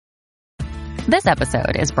This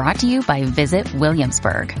episode is brought to you by Visit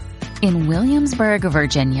Williamsburg. In Williamsburg,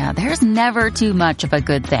 Virginia, there's never too much of a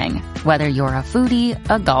good thing. Whether you're a foodie,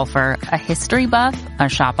 a golfer, a history buff, a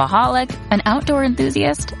shopaholic, an outdoor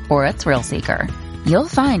enthusiast, or a thrill seeker, you'll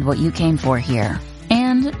find what you came for here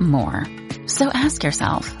and more. So ask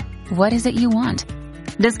yourself, what is it you want?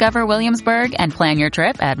 Discover Williamsburg and plan your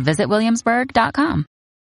trip at visitwilliamsburg.com.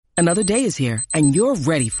 Another day is here, and you're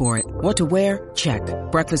ready for it. What to wear? Check.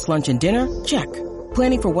 Breakfast, lunch, and dinner? Check.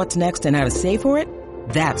 Planning for what's next and how to save for it?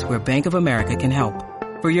 That's where Bank of America can help.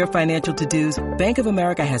 For your financial to-dos, Bank of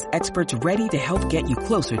America has experts ready to help get you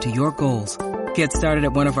closer to your goals. Get started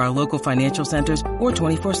at one of our local financial centers or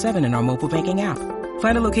 24/7 in our mobile banking app.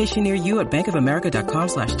 Find a location near you at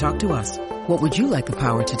bankofamerica.com/talktous. What would you like the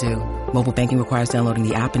power to do? Mobile banking requires downloading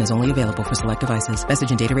the app and is only available for select devices.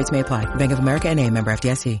 Message and data rates may apply. Bank of America N.A., member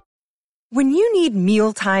FDIC. When you need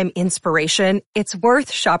mealtime inspiration, it's worth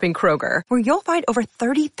shopping Kroger, where you'll find over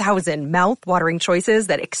 30,000 mouth-watering choices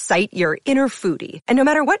that excite your inner foodie. And no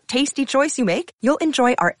matter what tasty choice you make, you'll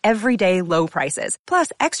enjoy our everyday low prices,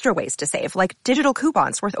 plus extra ways to save, like digital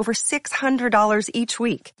coupons worth over $600 each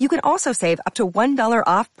week. You can also save up to $1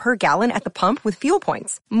 off per gallon at the pump with fuel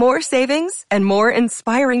points. More savings and more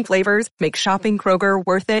inspiring flavors make shopping Kroger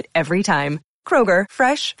worth it every time. Kroger,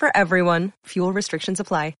 fresh for everyone. Fuel restrictions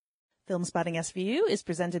apply. Film Spotting SVU is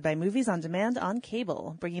presented by Movies on Demand on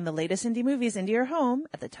cable, bringing the latest indie movies into your home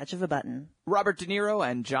at the touch of a button. Robert De Niro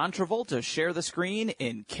and John Travolta share the screen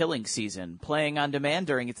in Killing Season, playing on demand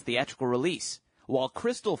during its theatrical release. While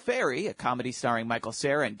Crystal Fairy, a comedy starring Michael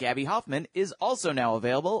Cera and Gabby Hoffman, is also now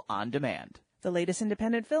available on demand. The latest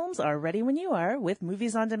independent films are ready when you are with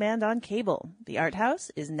Movies on Demand on cable. The Art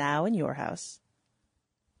House is now in your house.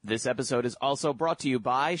 This episode is also brought to you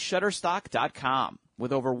by Shutterstock.com.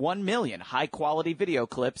 With over 1 million high-quality video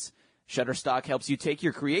clips, Shutterstock helps you take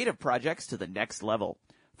your creative projects to the next level.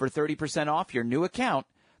 For 30% off your new account,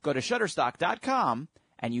 go to Shutterstock.com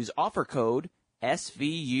and use offer code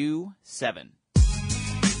SVU7.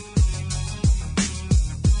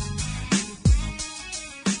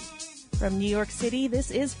 From New York City, this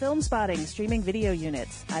is Film Spotting, streaming video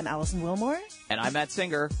units. I'm Allison Wilmore. And I'm Matt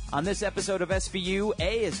Singer. On this episode of SVU,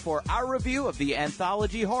 A is for our review of the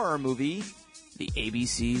anthology horror movie, The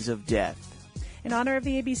ABCs of Death. In honor of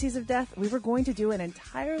the ABCs of Death, we were going to do an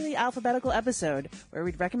entirely alphabetical episode where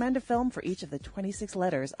we'd recommend a film for each of the 26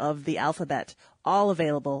 letters of the alphabet, all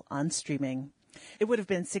available on streaming. It would have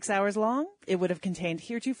been 6 hours long. It would have contained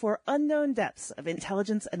heretofore unknown depths of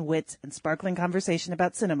intelligence and wit and sparkling conversation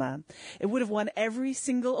about cinema. It would have won every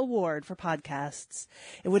single award for podcasts.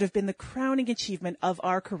 It would have been the crowning achievement of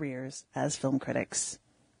our careers as film critics.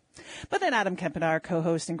 But then Adam Kempenaar,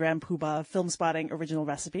 co-host and grand poobah of Film Spotting Original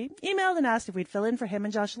Recipe, emailed and asked if we'd fill in for him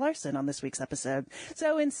and Josh Larson on this week's episode.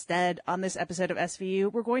 So instead, on this episode of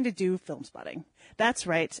SVU, we're going to do Film Spotting. That's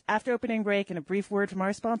right. After opening break and a brief word from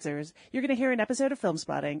our sponsors, you're going to hear an episode of Film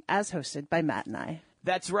Spotting as hosted by Matt and I.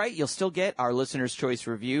 That's right. You'll still get our listener's choice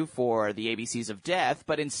review for the ABCs of Death,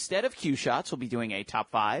 but instead of Q Shots, we'll be doing a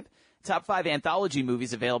top five anthology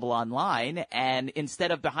movies available online, and instead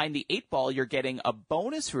of Behind the Eight Ball, you're getting a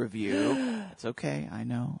bonus review. It's okay. I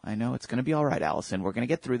know. It's going to be all right, Allison. We're going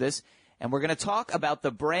to get through this, and we're going to talk about the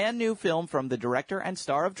brand new film from the director and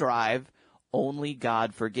star of Drive, Only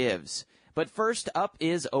God Forgives. But first up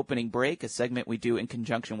is Opening Break, a segment we do in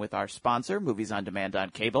conjunction with our sponsor, Movies on Demand on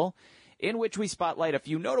cable, in which we spotlight a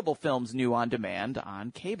few notable films new on demand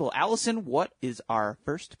on cable. Allison, what is our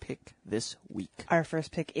first pick this week? Our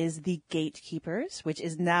first pick is The Gatekeepers, which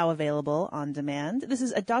is now available on demand. This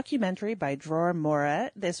is a documentary by Dror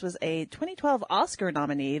Moret. This was a 2012 Oscar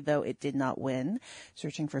nominee, though it did not win.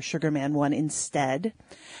 Searching for Sugar Man won instead.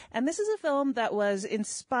 And this is a film that was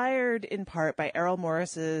inspired in part by Errol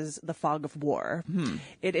Morris's The Fog of War.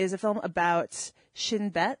 It is a film about Shin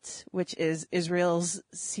Bet, which is Israel's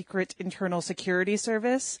secret internal security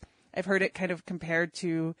service. I've heard it kind of compared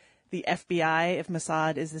to the FBI if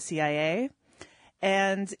Mossad is the CIA.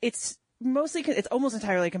 And it's almost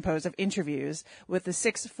entirely composed of interviews with the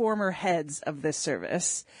 6 former heads of this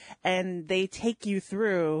service. And they take you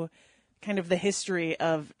through kind of the history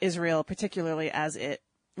of Israel, particularly as it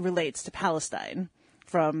relates to Palestine,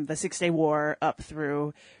 from the 6-Day War up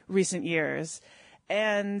through recent years.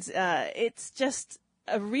 And it's just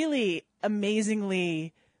a really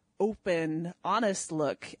amazingly open, honest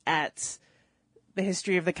look at the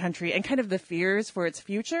history of the country and kind of the fears for its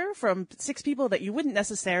future from 6 people that you wouldn't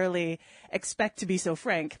necessarily expect to be so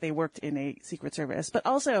frank. They worked in a secret service, but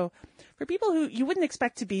also for people who you wouldn't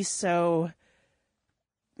expect to be so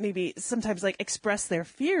maybe sometimes like express their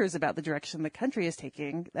fears about the direction the country is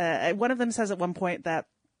taking. One of them says at one point that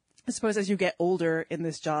I suppose as you get older in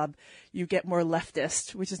this job, you get more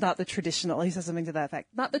leftist, which is not the traditional, he says something to that effect,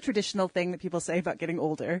 not the traditional thing that people say about getting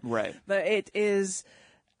older. Right. But it is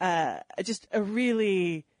just a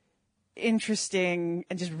really interesting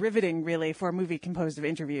and just riveting, really, for a movie composed of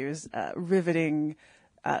interviews, riveting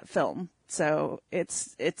film. So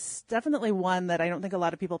it's definitely one that I don't think a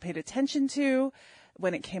lot of people paid attention to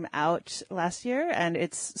when it came out last year, and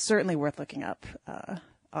it's certainly worth looking up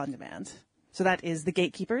on demand. So that is The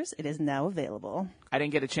Gatekeepers. It is now available. I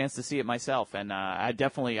didn't get a chance to see it myself, and I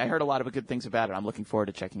heard a lot of good things about it. I'm looking forward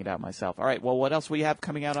to checking it out myself. All right, well, what else we have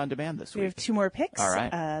coming out on demand this week? We have two more picks. All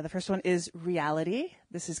right. The first one is Reality.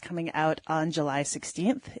 This is coming out on July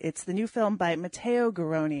 16th. It's the new film by Matteo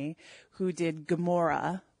Garrone, who did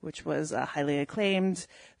Gomorrah, which was a highly acclaimed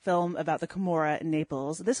film about the Camorra in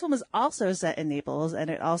Naples. This film is also set in Naples, and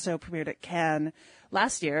it also premiered at Cannes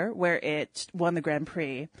last year, where it won the Grand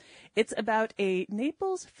Prix. It's about a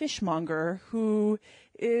Naples fishmonger who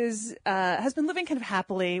has been living kind of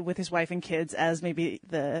happily with his wife and kids as maybe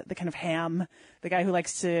the kind of ham, the guy who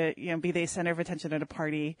likes to, be the center of attention at a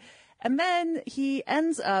party. And then he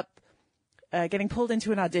ends up getting pulled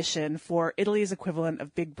into an audition for Italy's equivalent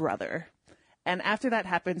of Big Brother. And after that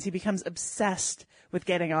happens, he becomes obsessed with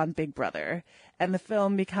getting on Big Brother. And the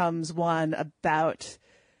film becomes one about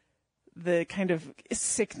the kind of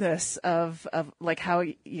sickness of like how,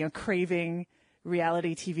 craving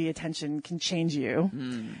reality TV attention can change you.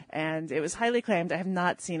 And it was highly acclaimed. I have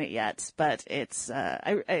not seen it yet, but it's,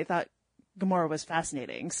 I thought Gomorrah was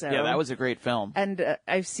fascinating. So yeah, that was a great film. And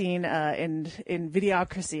I've seen in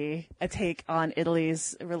Videocracy a take on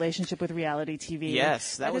Italy's relationship with reality TV.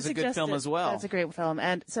 Yes, that was a good film as well. That's a great film.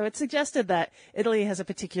 And so it suggested that Italy has a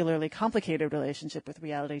particularly complicated relationship with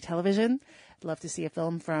reality television. I'd love to see a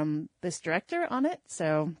film from this director on it.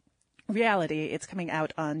 So Reality, it's coming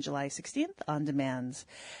out on July 16th on demand.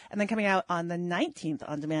 And then coming out on the 19th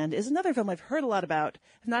on demand is another film I've heard a lot about.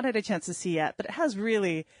 I've not had a chance to see yet, but it has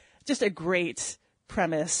really just a great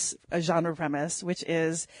premise, a genre premise, which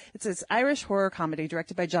is, it's this Irish horror comedy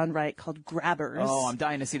directed by John Wright called Grabbers. Oh, I'm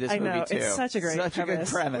dying to see this movie know, too. It's such a great Such premise,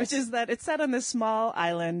 a good premise. which is that it's set on this small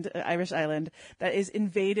island, Irish island, that is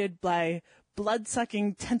invaded by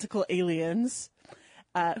blood-sucking tentacle aliens,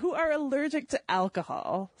 who are allergic to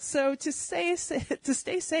alcohol. So to stay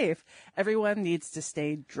safe, everyone needs to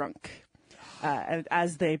stay drunk.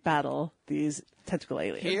 As they battle these tentacle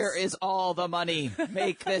aliens. Here is all the money.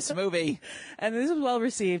 Make this movie. And this was well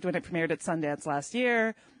received when it premiered at Sundance last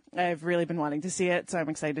year. I've really been wanting to see it, so I'm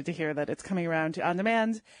excited to hear that it's coming around to On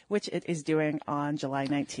Demand, which it is doing on July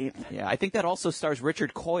 19th. Yeah, I think that also stars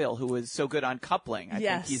Richard Coyle, who was so good on Coupling. I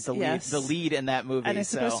think he's the lead in that movie. And it's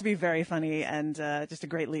supposed to be very funny and just a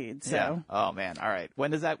great lead. So. Yeah. Oh, man. All right.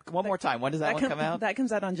 When does that one come out? That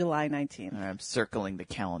comes out on July 19th. I'm circling the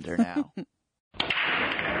calendar now.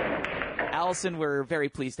 Allison, we're very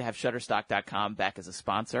pleased to have Shutterstock.com back as a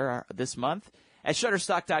sponsor this month. At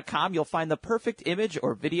Shutterstock.com, you'll find the perfect image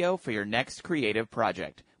or video for your next creative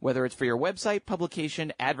project. Whether it's for your website,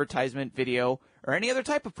 publication, advertisement, video, or any other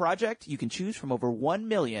type of project, you can choose from over 1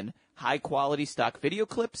 million high-quality stock video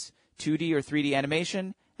clips, 2D or 3D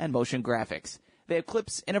animation, and motion graphics. They have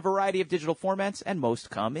clips in a variety of digital formats, and most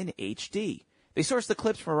come in HD. They source the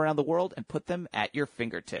clips from around the world and put them at your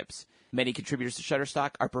fingertips. Many contributors to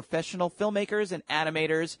Shutterstock are professional filmmakers and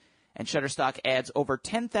animators, and Shutterstock adds over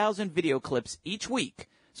 10,000 video clips each week.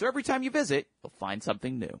 So every time you visit, you'll find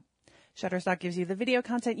something new. Shutterstock gives you the video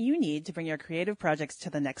content you need to bring your creative projects to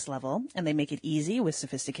the next level, and they make it easy with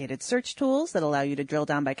sophisticated search tools that allow you to drill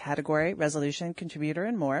down by category, resolution, contributor,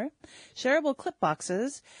 and more, shareable clip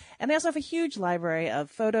boxes, and they also have a huge library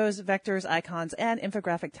of photos, vectors, icons, and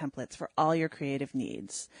infographic templates for all your creative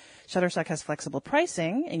needs. Shutterstock has flexible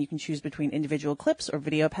pricing, and you can choose between individual clips or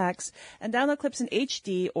video packs, and download clips in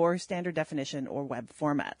HD or standard definition or web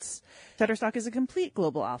formats. Shutterstock is a complete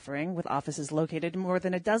global offering with offices located in more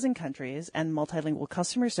than a dozen countries and multilingual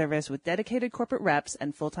customer service with dedicated corporate reps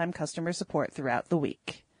and full-time customer support throughout the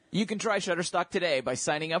week. You can try Shutterstock today by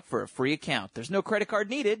signing up for a free account. There's no credit card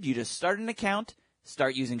needed. You just start an account,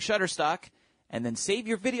 start using Shutterstock, and then save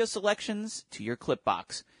your video selections to your clip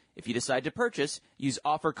box. If you decide to purchase, use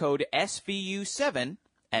offer code SVU7,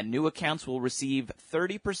 and new accounts will receive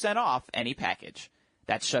 30% off any package.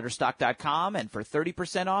 That's Shutterstock.com, and for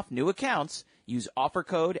 30% off new accounts, use offer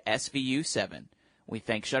code SVU7. We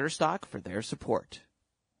thank Shutterstock for their support.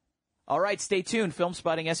 All right, stay tuned. Film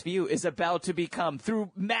Spotting SVU is about to become,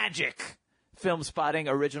 through magic, Film Spotting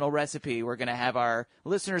Original Recipe. We're going to have our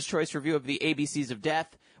listener's choice review of the ABCs of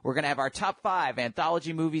Death. We're going to have our top 5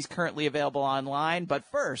 anthology movies currently available online. But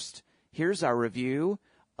first, here's our review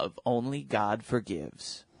of Only God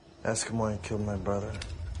Forgives. Ask him why he killed my brother.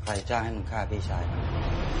 ใครจ้างให้มึงฆ่าพี่ชาย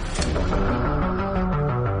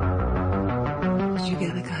Did you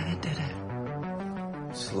get the guy that did it?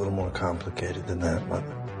 It's a little more complicated than that,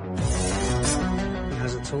 Mother. He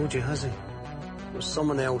hasn't told you, has he? There's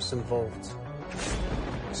someone else involved.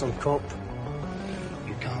 Some cop.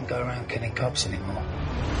 You can't go around killing cops anymore.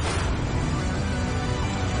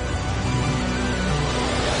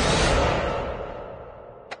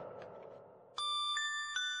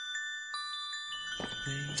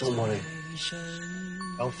 Don't worry.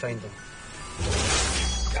 I'll find him.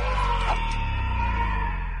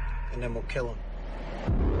 And then we'll kill him.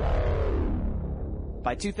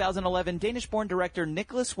 By 2011, Danish-born director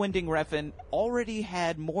Nicholas Winding Refn already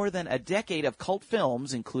had more than a decade of cult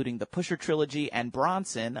films, including the Pusher trilogy and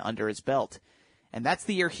Bronson, under his belt. And that's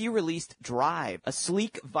the year he released Drive, a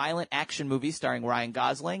sleek, violent action movie starring Ryan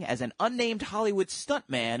Gosling as an unnamed Hollywood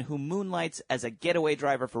stuntman who moonlights as a getaway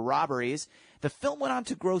driver for robberies. The film went on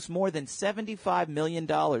to gross more than $75 million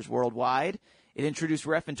worldwide. It introduced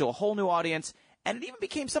Refn to a whole new audience, and it even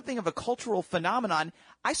became something of a cultural phenomenon.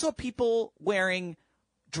 I saw people wearing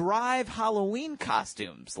Drive Halloween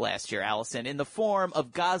costumes last year, Allison, in the form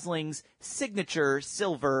of Gosling's signature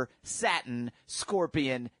silver satin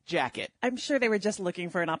scorpion jacket. I'm sure they were just looking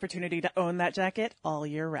for an opportunity to own that jacket all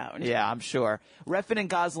year round. Yeah, I'm sure. Refn and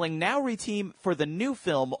Gosling now reteam for the new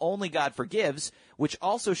film Only God Forgives, which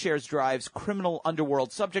also shares Drive's criminal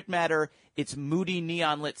underworld subject matter, its moody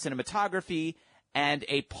neon-lit cinematography, and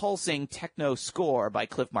a pulsing techno score by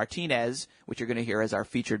Cliff Martinez, which you're going to hear as our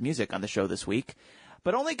featured music on the show this week.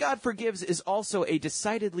 But Only God Forgives is also a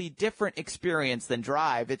decidedly different experience than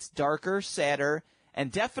Drive. It's darker, sadder,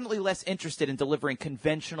 and definitely less interested in delivering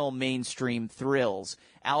conventional mainstream thrills.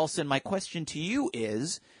 Allison, my question to you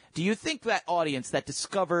is, do you think that audience that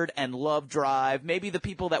discovered and loved Drive, maybe the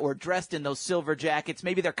people that were dressed in those silver jackets,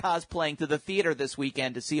 maybe they're cosplaying to the theater this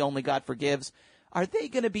weekend to see Only God Forgives, are they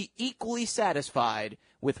going to be equally satisfied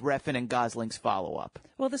with Refn and Gosling's follow-up?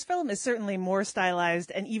 Well, this film is certainly more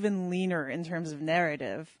stylized and even leaner in terms of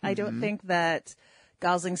narrative. Mm-hmm. I don't think that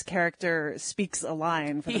Gosling's character speaks a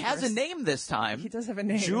line. He has a name this time. He does have a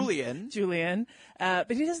name. Julian.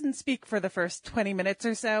 But he doesn't speak for the first 20 minutes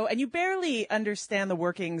or so, and you barely understand the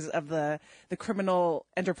workings of the criminal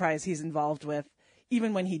enterprise he's involved with,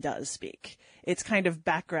 even when he does speak. It's kind of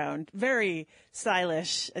background, very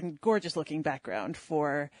stylish and gorgeous looking background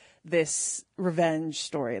for this revenge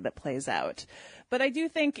story that plays out. But I do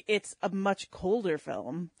think it's a much colder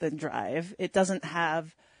film than Drive. It doesn't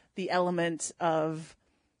have the element of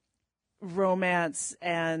romance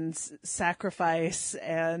and sacrifice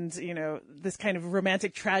and, you know, this kind of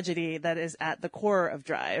romantic tragedy that is at the core of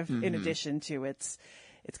Drive, in addition to its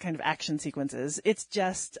kind of action sequences. It's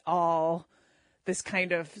just all this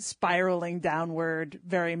kind of spiraling downward,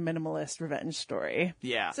 very minimalist revenge story.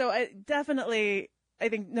 Yeah. So I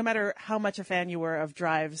think no matter how much a fan you were of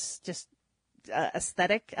Drive's just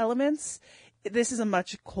aesthetic elements, this is a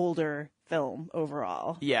much colder film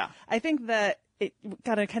overall. Yeah. I think that it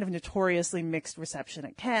got a kind of notoriously mixed reception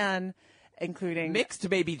at Cannes, including... Mixed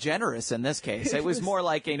may be generous in this case. It was more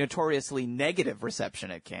like a notoriously negative reception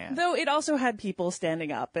at Cannes. Though it also had people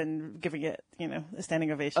standing up and giving it, you know, a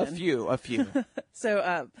standing ovation. A few.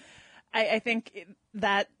 So I think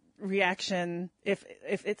that reaction, if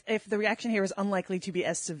the reaction here is unlikely to be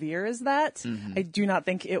as severe as that, I do not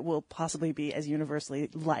think it will possibly be as universally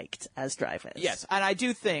liked as Drive is. Yes, and I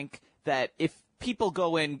do think that if people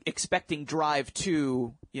go in expecting Drive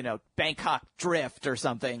 2, you know, Bangkok Drift or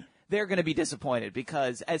something, they're going to be disappointed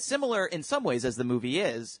because as similar in some ways as the movie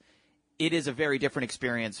is, it is a very different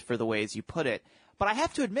experience for the ways you put it. But I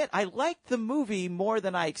have to admit, I liked the movie more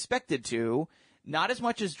than I expected to. Not as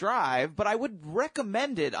much as Drive, but I would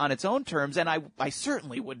recommend it on its own terms, and I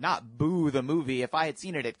certainly would not boo the movie if I had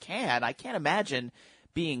seen it at Cannes. I can't imagine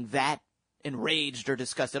being that enraged or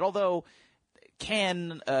disgusted, although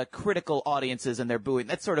Cannes critical audiences and their booing,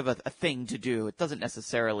 that's sort of a thing to do. It doesn't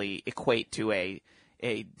necessarily equate to a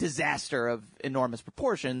disaster of enormous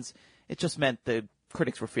proportions. It just meant the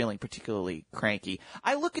critics were feeling particularly cranky.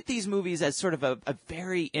 I look at these movies as sort of a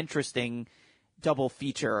very interesting double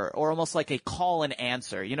feature, or almost like a call and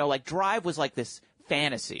answer. You know, like Drive was like this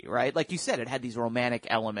fantasy, right? Like you said, it had these romantic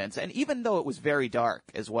elements, and even though it was very dark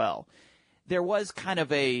as well, there was kind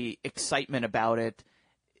of a excitement about it.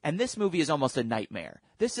 And this movie is almost a nightmare.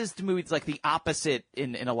 This is the movie that's like the opposite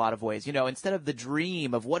in a lot of ways. You know, instead of the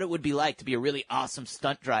dream of what it would be like to be a really awesome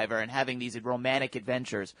stunt driver and having these romantic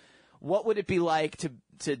adventures, what would it be like to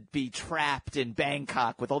be trapped in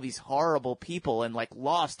Bangkok with all these horrible people and like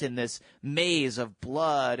lost in this maze of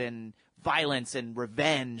blood and violence and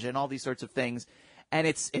revenge and all these sorts of things? And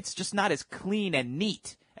it's just not as clean and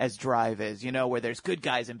neat as Drive is, where there's good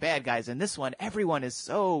guys and bad guys. In this one, everyone is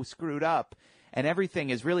so screwed up and everything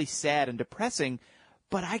is really sad and depressing.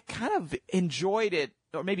 But I kind of enjoyed it,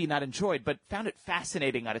 or maybe not enjoyed, but found it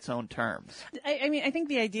fascinating on its own terms. I mean, I think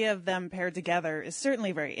the idea of them paired together is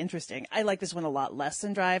certainly very interesting. I like this one a lot less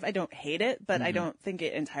than Drive. I don't hate it, but I don't think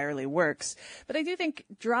it entirely works. But I do think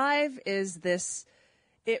Drive is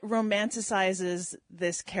it romanticizes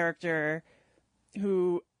this character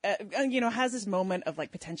who, has this moment of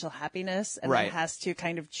like potential happiness and then has to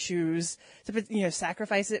kind of choose to,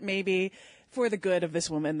 sacrifice it maybe for the good of this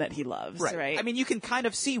woman that he loves, right? I mean, you can kind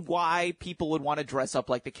of see why people would want to dress up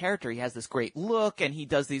like the character. He has this great look, and he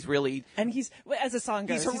does these really... And he's, as the song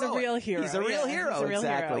goes, he's a real hero. He's a real hero,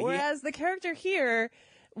 exactly. Whereas the character here,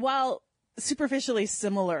 while superficially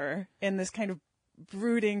similar in this kind of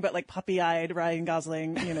brooding but like puppy-eyed Ryan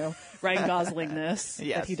Gosling, Ryan Goslingness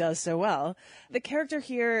that he does so well, the character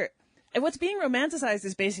here, what's being romanticized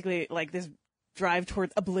is basically like this drive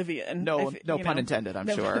towards oblivion. No pun intended, I'm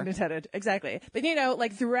sure. No pun intended, exactly. But,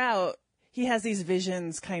 like throughout, he has these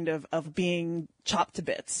visions kind of being chopped to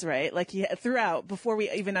bits, right? Like throughout, before we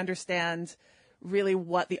even understand really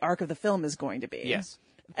what the arc of the film is going to be. Yes.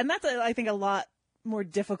 And that's, I think, a lot more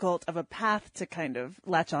difficult of a path to kind of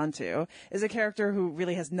latch onto, is a character who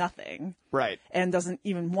really has nothing. Right. And doesn't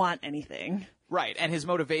even want anything. Right. And his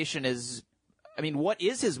motivation is... I mean, what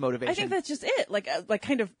is his motivation? I think that's just it. Like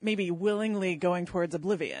kind of maybe willingly going towards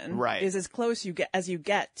oblivion. Right. Is as close as you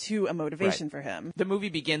get to a motivation for him. The movie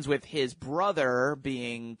begins with his brother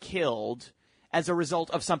being killed as a result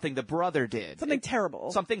of something the brother did. Something terrible.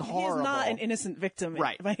 Something horrible. He's not an innocent victim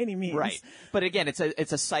by any means. Right. But again, it's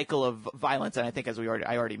a cycle of violence, and I think, as I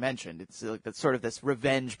already mentioned, it's like that's sort of this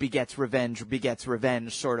revenge begets revenge begets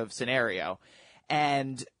revenge sort of scenario.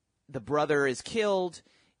 And the brother is killed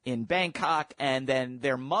in Bangkok, and then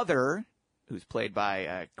their mother, who's played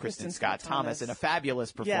by Kristen Scott Thomas in a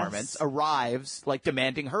fabulous performance, arrives, like,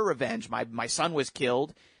 demanding her revenge. My son was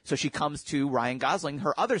killed, so she comes to Ryan Gosling,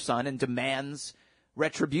 her other son, and demands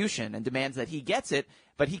retribution and demands that he gets it,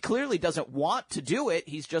 but he clearly doesn't want to do it.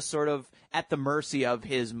 He's just sort of at the mercy of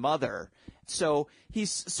his mother. So he's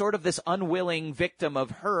sort of this unwilling victim of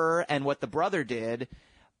her and what the brother did.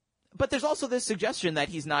 But there's also this suggestion that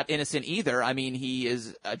he's not innocent either. I mean, he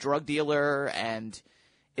is a drug dealer and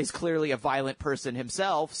is clearly a violent person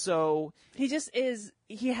himself, so... He just is...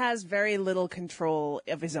 He has very little control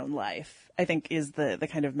of his own life, I think, is the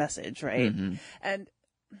kind of message, right? Mm-hmm. And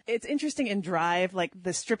it's interesting in Drive, like,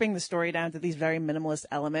 stripping the story down to these very minimalist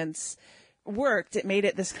elements worked. It made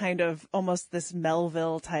it this kind of almost this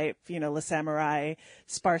Melville type, Le Samurai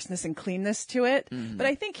sparseness and cleanness to it. Mm-hmm. But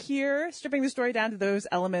I think here, stripping the story down to those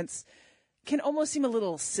elements can almost seem a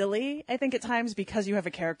little silly, I think, at times, because you have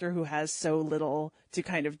a character who has so little to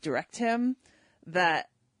kind of direct him, that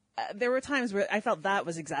there were times where I felt that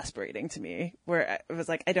was exasperating to me, where it was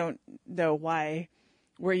like, I don't know why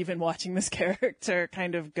we're even watching this character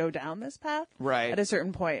kind of go down this path. Right. At a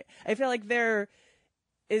certain point. I feel like there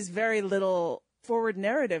is very little forward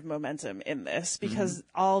narrative momentum in this, because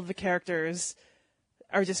all the characters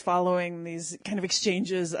are just following these kind of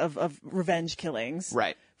exchanges of revenge killings.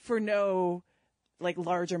 Right. For no, like,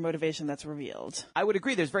 larger motivation that's revealed. I would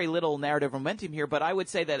agree there's very little narrative momentum here, but I would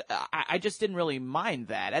say that I just didn't really mind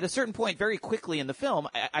that. At a certain point, very quickly in the film,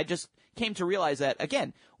 I just came to realize that,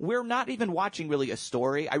 again, we're not even watching really a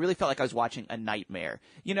story. I really felt like I was watching a nightmare.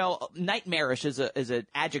 Nightmarish is an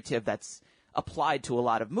adjective that's applied to a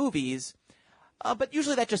lot of movies, but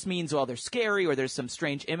usually that just means, well, they're scary or there's some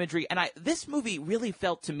strange imagery. And this movie really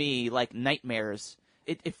felt to me like nightmares.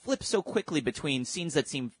 It flips so quickly between scenes that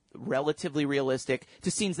seem relatively realistic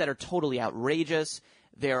to scenes that are totally outrageous.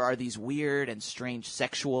 There are these weird and strange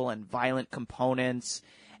sexual and violent components.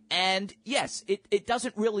 And yes, it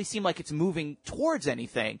doesn't really seem like it's moving towards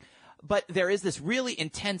anything, but there is this really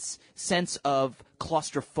intense sense of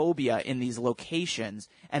claustrophobia in these locations,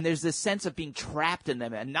 and there's this sense of being trapped in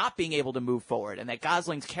them and not being able to move forward, and that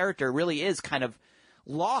Gosling's character really is kind of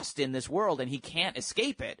lost in this world and he can't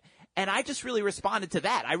escape it. And I just really responded to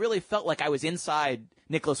that. I really felt like I was inside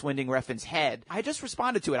Nicholas Winding Refn's head. I just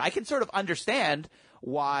responded to it. I can sort of understand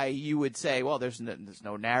why you would say, well, there's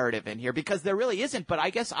no narrative in here, because there really isn't. But I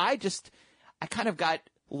guess I kind of got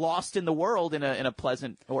lost in the world in a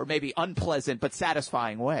pleasant, or maybe unpleasant, but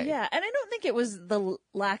satisfying way. Yeah, and I don't think it was the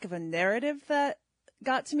lack of a narrative that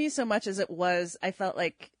got to me so much as it was, I felt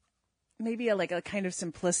like maybe a kind of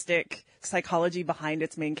simplistic psychology behind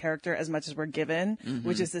its main character as much as we're given,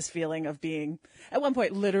 which is this feeling of being, at one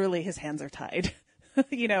point, literally his hands are tied.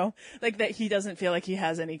 you know, like that he doesn't feel like he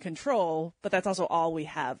has any control, but that's also all we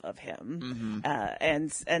have of him.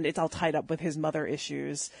 And it's all tied up with his mother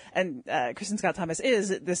issues. And Kristen Scott Thomas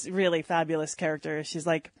is this really fabulous character. She's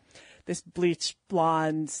like this bleach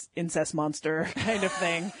blonde incest monster kind of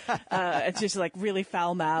thing. And she's like really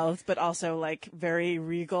foul mouthed, but also like very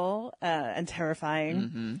regal, and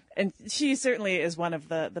terrifying. And she certainly is one of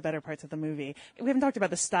the better parts of the movie. We haven't talked about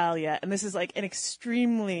the style yet. And this is like an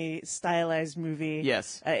extremely stylized movie.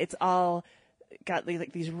 Yes. It's all got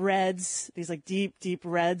like these reds, these like deep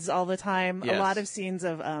reds all the time. Yes. A lot of scenes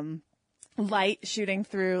of, light shooting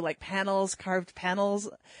through like panels, carved panels,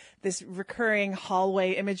 this recurring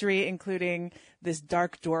hallway imagery, including this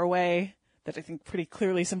dark doorway that I think pretty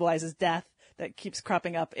clearly symbolizes death that keeps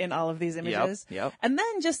cropping up in all of these images. Yep. And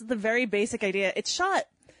then just the very basic idea. It's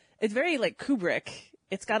very like Kubrick.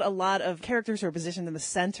 It's got a lot of characters who are positioned in the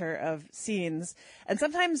center of scenes. And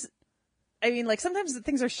sometimes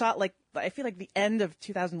things are shot like, I feel like the end of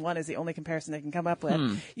 2001 is the only comparison I can come up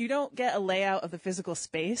with. You don't get a layout of the physical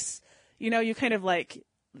space. You know, you kind of like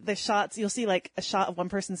the shots, you'll see like a shot of one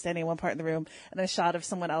person standing in one part of the room and then a shot of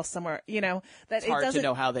someone else somewhere, you know, that it's hard to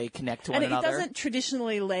know how they connect to one another. And it doesn't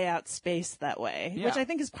traditionally lay out space that way, which I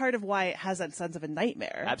think is part of why it has that sense of a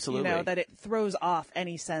nightmare. Absolutely. You know, that it throws off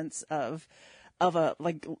any sense of a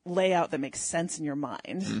like layout that makes sense in your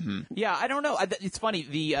mind. Yeah, I don't know. It's funny,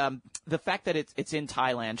 the fact that it's in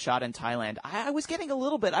Thailand, shot in Thailand. I was getting a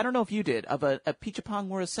little bit, I don't know if you did, of a Pichapong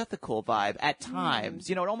Murasethakul vibe at times.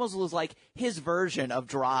 You know, it almost was like his version of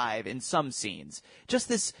Drive in some scenes. Just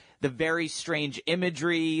the very strange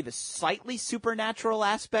imagery, the slightly supernatural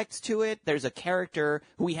aspects to it. There's a character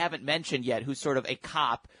who we haven't mentioned yet, who's sort of a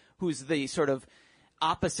cop, who's the sort of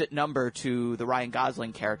opposite number to the Ryan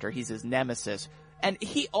Gosling character. He's his nemesis. And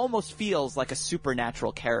he almost feels like a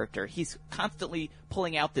supernatural character. He's constantly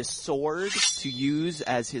pulling out this sword to use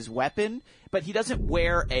as his weapon, but he doesn't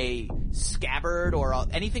wear a scabbard or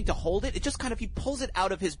anything to hold it. It just kind of, he pulls it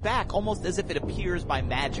out of his back almost as if it appears by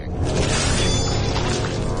magic.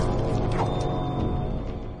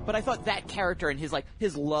 But I thought that character and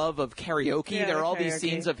his love of karaoke, there are all these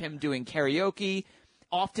scenes of him doing karaoke,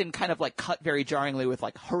 often kind of like cut very jarringly with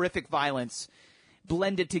like horrific violence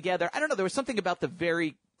blended together. I don't know, there was something about the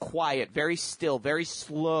very quiet, very still, very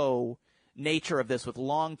slow nature of this with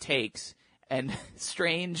long takes and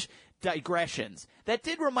strange digressions that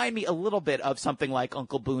did remind me a little bit of something like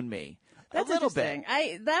Uncle Boon Me. That's a little interesting.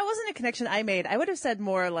 bit. That wasn't a connection I made. I would have said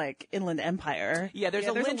more like Inland Empire. Yeah, there's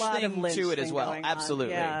a Lynch thing to it as well.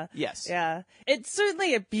 Absolutely. Yeah. Yes. Yeah. It's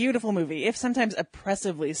certainly a beautiful movie, if sometimes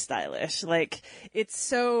oppressively stylish. Like, it's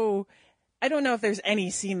so, I don't know if there's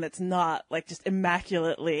any scene that's not like just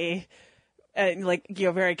immaculately, like, you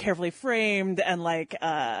know, very carefully framed and like,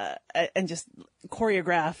 and just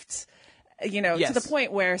choreographed, you know, to the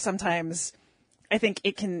point where sometimes I think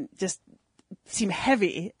it can just seem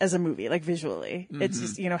heavy as a movie, like visually. It's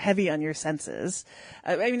just, you know, heavy on your senses.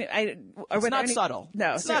 I mean, it's not subtle.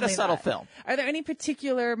 No, it's not a subtle film. Are there any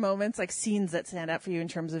particular moments, like scenes that stand out for you in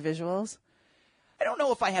terms of visuals? I don't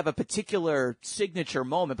know if I have a particular signature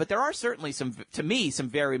moment, but there are certainly some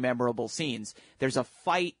very memorable scenes. There's a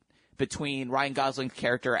fight between Ryan Gosling's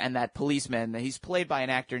character and that policeman. He's played by an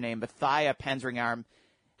actor named Bethia Panzringarm.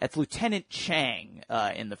 That's Lieutenant Chang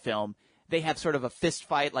in the film. They have sort of a fist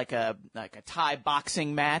fight, like a Thai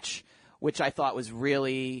boxing match, which I thought was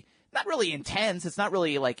really, not really intense. It's not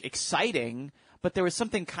really like exciting, but there was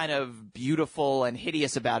something kind of beautiful and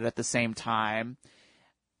hideous about it at the same time.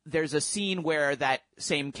 There's a scene where that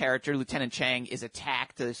same character, Lieutenant Chang, is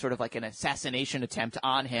attacked. There's sort of like an assassination attempt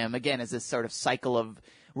on him, again, as this sort of cycle of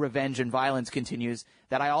revenge and violence continues,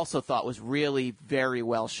 that I also thought was really very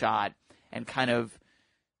well shot and kind of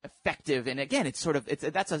effective. And again, it's sort of,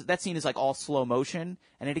 that scene is like all slow motion,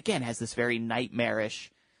 and it again has this very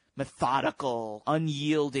nightmarish, methodical,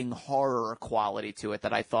 unyielding horror quality to it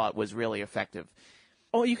that I thought was really effective.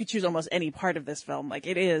 Oh, you could choose almost any part of this film. Like,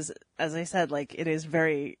 it is, as I said, like, it is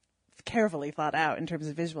very carefully thought out in terms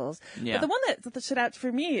of visuals. Yeah. But the one that stood out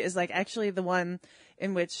for me is like actually the one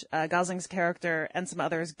in which Gosling's character and some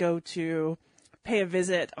others go to pay a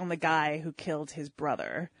visit on the guy who killed his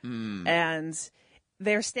brother. And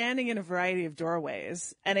they're standing in a variety of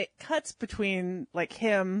doorways, and it cuts between like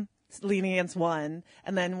him leaning against one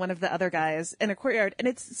and then one of the other guys in a courtyard. And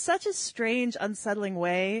it's such a strange, unsettling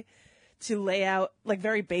way to lay out like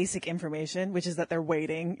very basic information, which is that they're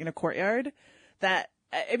waiting in a courtyard. That,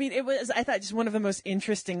 I mean, it was, I thought, just one of the most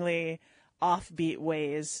interestingly offbeat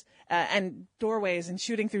ways, and doorways and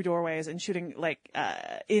shooting through doorways and shooting like,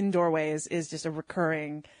 in doorways is just a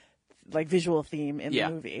recurring like visual theme in Yeah.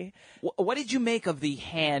 the movie. What did you make of the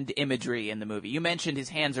hand imagery in the movie? You mentioned his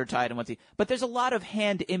hands are tied and but there's a lot of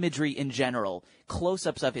hand imagery in general.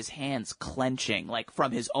 Close-ups of his hands clenching, like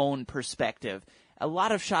from his own perspective. A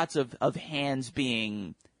lot of shots of hands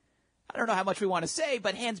being, I don't know how much we want to say,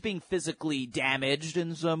 but hands being physically damaged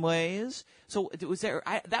in some ways. So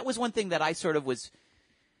that was one thing that I sort of was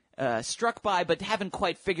struck by, but haven't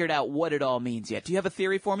quite figured out what it all means yet. Do you have a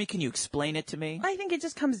theory for me? Can you explain it to me? I think it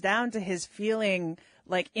just comes down to his feeling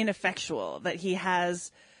like ineffectual, that he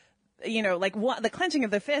has, like the clenching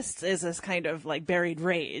of the fists is this kind of like buried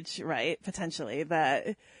rage, right? Potentially,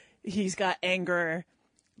 that he's got anger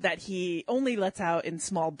that he only lets out in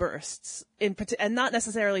small bursts, and not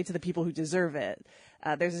necessarily to the people who deserve it.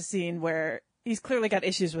 There's a scene where he's clearly got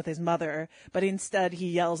issues with his mother, but instead he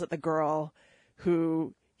yells at the girl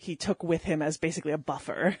who he took with him as basically a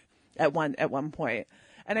buffer at one point.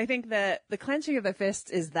 And I think that the clenching of the fist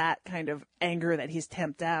is that kind of anger that he's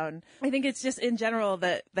tamped down. I think it's just in general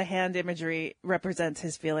that the hand imagery represents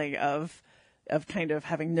his feeling of kind of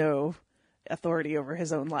having no authority over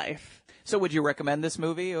his own life. So would you recommend this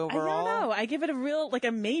movie overall? I don't know. I give it a real, like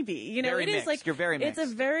a maybe. Very it is mixed. like, You're very mixed.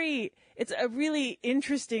 It's a really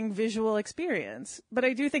interesting visual experience. But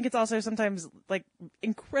I do think it's also sometimes like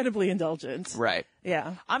incredibly indulgent. Right.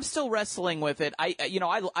 Yeah. I'm still wrestling with it.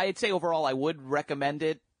 I'd say overall I would recommend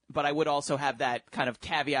it, but I would also have that kind of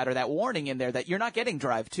caveat or that warning in there that you're not getting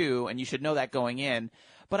Drive 2, and you should know that going in.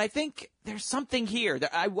 But I think there's something here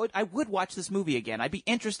that I would watch this movie again. I'd be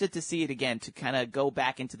interested to see it again, to kind of go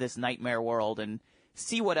back into this nightmare world and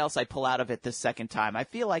see what else I pull out of it this second time. I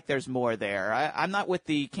feel like there's more there. I'm not with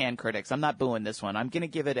the Cannes critics. I'm not booing this one. I'm going to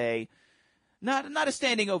give it a not a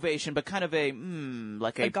standing ovation, but kind of a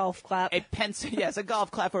golf clap. Yes, a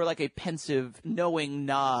golf clap, or like a pensive, knowing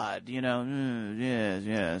nod.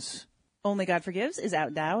 Yes. Only God Forgives is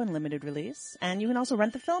out now in limited release, and you can also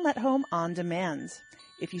rent the film at home on demand.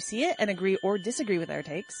 If you see it and agree or disagree with our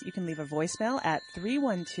takes, you can leave a voicemail at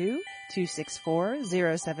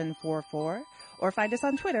 312-264-0744 or find us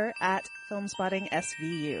on Twitter at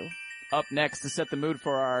FilmspottingSVU. Up next, to set the mood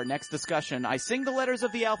for our next discussion, I sing the letters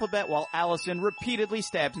of the alphabet while Allison repeatedly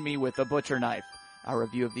stabs me with a butcher knife. Our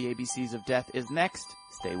review of the ABCs of Death is next.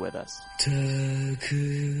 Stay with us. 这คื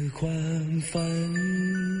อความฝัน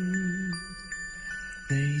ใ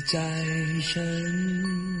นใจฉัน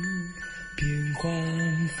เพียงควา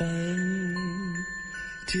มฝัน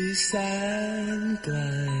ที่แสนไกล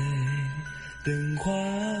ดังคว้า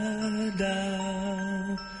ดาว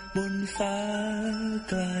บนฟ้าไ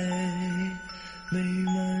กลไม่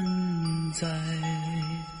มั่นใจ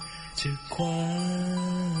จะคว้า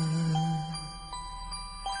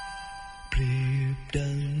เปรียบดั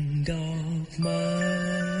งดอกไม้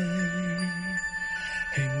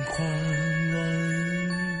แห่งความหวัง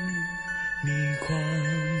มีควา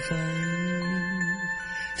มฝัน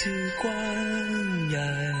ที่กว้างให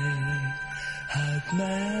ญ่หากแ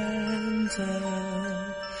ม้เธอ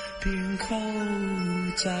เพียงเข้า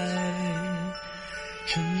ใจ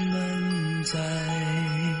ฉันมั่นใจ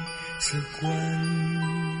สักวัน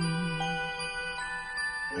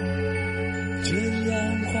จะยอ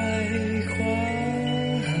มไขว่คว้า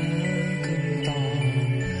หาคำตอบ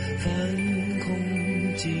ฝันคง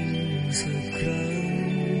จริงสักครั้ง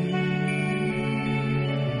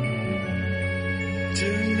จะ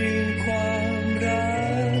มีความรั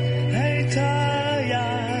กให้เธออย่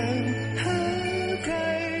างหาใคร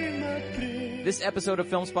มาเปรียบ This episode of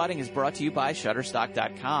Film Spotting is brought to you by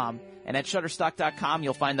Shutterstock.com. And at Shutterstock.com,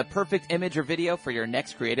 you'll find the perfect image or video for your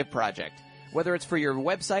next creative project. Whether it's for your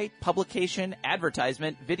website, publication,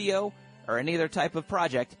 advertisement, video, or any other type of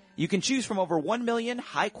project, you can choose from over 1 million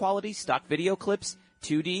high-quality stock video clips,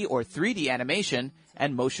 2D or 3D animation,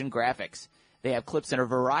 and motion graphics. They have clips in a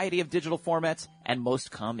variety of digital formats, and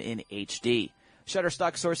most come in HD.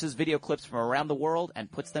 Shutterstock sources video clips from around the world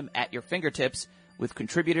and puts them at your fingertips with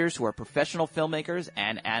contributors who are professional filmmakers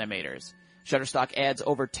and animators. Shutterstock adds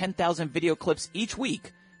over 10,000 video clips each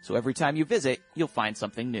week, so every time you visit, you'll find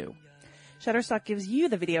something new. Shutterstock gives you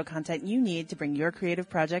the video content you need to bring your creative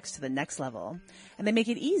projects to the next level. And they make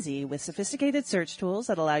it easy with sophisticated search tools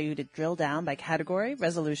that allow you to drill down by category,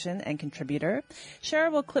 resolution, and contributor,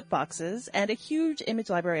 shareable clip boxes, and a huge image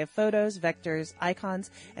library of photos, vectors, icons,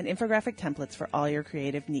 and infographic templates for all your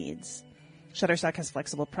creative needs. Shutterstock has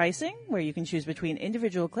flexible pricing, where you can choose between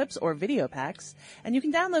individual clips or video packs, and you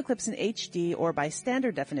can download clips in HD or by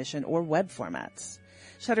standard definition or web formats.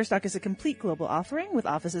 Shutterstock is a complete global offering with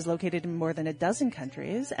offices located in more than a dozen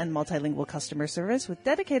countries and multilingual customer service with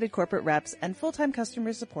dedicated corporate reps and full-time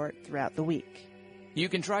customer support throughout the week. You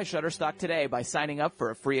can try Shutterstock today by signing up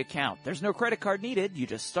for a free account. There's no credit card needed. You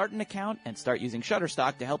just start an account and start using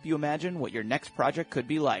Shutterstock to help you imagine what your next project could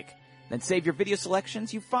be like. Then save your video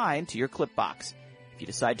selections you find to your Clipbox. If you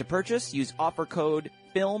decide to purchase, use offer code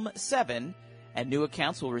FILM7 and new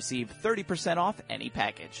accounts will receive 30% off any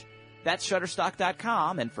package. That's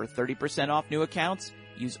Shutterstock.com, and for 30% off new accounts,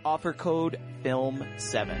 use offer code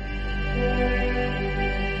FILM7.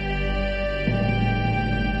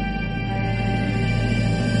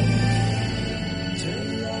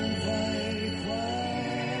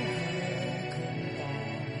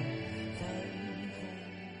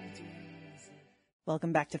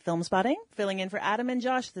 Welcome back to Film Spotting. Filling in for Adam and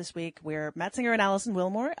Josh this week, we're Matt Singer and Allison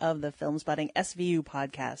Wilmore of the Film Spotting SVU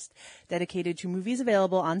podcast, dedicated to movies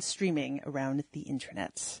available on streaming around the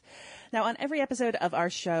internet. Now, on every episode of our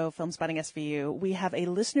show, Film Spotting SVU, we have a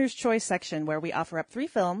listener's choice section where we offer up 3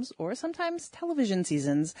 films, or sometimes television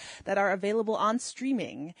seasons, that are available on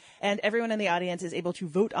streaming, and everyone in the audience is able to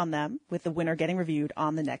vote on them, with the winner getting reviewed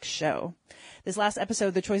on the next show. This last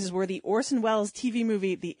episode, the choices were the Orson Welles TV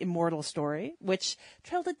movie, The Immortal Story, which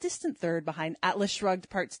trailed a distant third behind Atlas Shrugged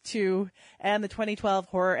Part 2, and the 2012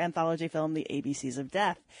 horror anthology film, The ABCs of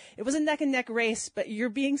Death. It was a neck-and-neck race, but you're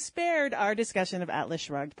being spared our discussion of Atlas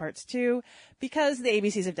Shrugged Parts 2, because The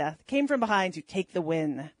ABCs of Death came from behind to take the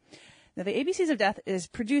win. Now, The ABCs of Death is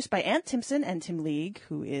produced by Ant Timpson and Tim League,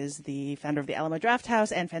 who is the founder of the Alamo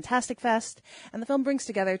Drafthouse and Fantastic Fest, and the film brings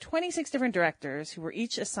together 26 different directors who were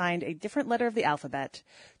each assigned a different letter of the alphabet,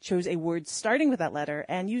 chose a word starting with that letter,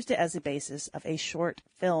 and used it as the basis of a short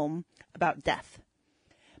film about death.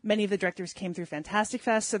 Many of the directors came through Fantastic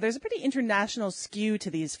Fest, so there's a pretty international skew to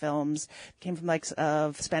these films. Came from likes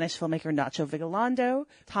of Spanish filmmaker Nacho Vigalondo,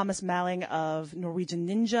 Thomas Malling of Norwegian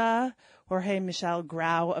Ninja, Jorge Michel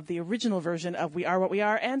Grau of the original version of We Are What We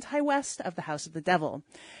Are, and Ty West of The House of the Devil.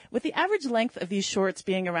 With the average length of these shorts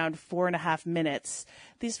being around 4.5 minutes,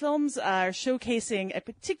 these films are showcasing a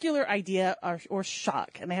particular idea or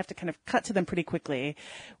shock, and they have to kind of cut to them pretty quickly.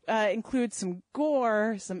 Include some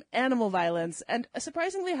gore, some animal violence, and a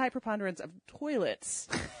surprisingly high preponderance of toilets.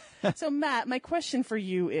 So, Matt, my question for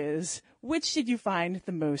you is, which did you find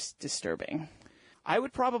the most disturbing? I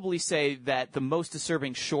would probably say that the most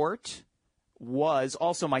disturbing short was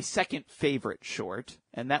also my second favorite short,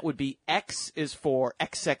 and that would be X is for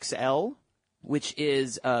XXL, which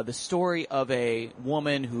is the story of a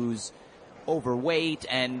woman who's overweight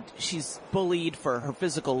and she's bullied for her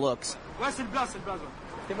physical looks. Ouais, c'est le blanc, c'est le blanc.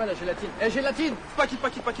 C'est moi la gélatine. Eh, gélatine!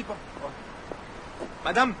 Quitte pas.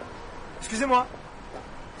 Madame, excusez-moi.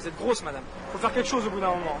 Vous êtes grosse, madame. Faut faire quelque chose au bout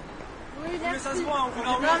d'un moment. Oui, merci. Ça se voit,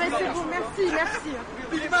 non, mais c'est bon, merci.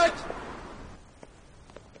 Big Mac!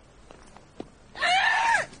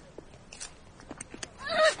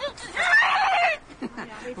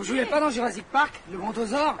 Vous jouez pas dans Jurassic Park, le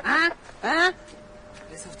brontosaure, hein?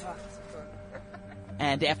 Sauve-toi.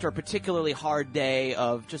 And after a particularly hard day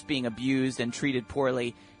of just being abused and treated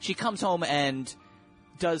poorly, she comes home and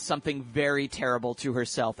does something very terrible to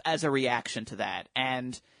herself as a reaction to that.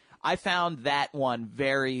 And I found that one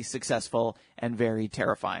very successful and very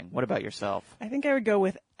terrifying. What about yourself? I think I would go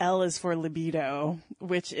with L is for Libido,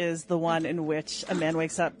 which is the one in which a man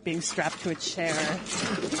wakes up being strapped to a chair.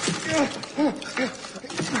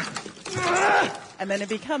 And then it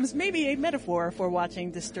becomes maybe a metaphor for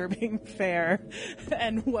watching disturbing fare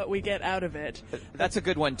and what we get out of it. That's a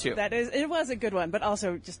good one, too. It was a good one, but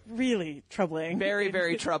also just really troubling. Very,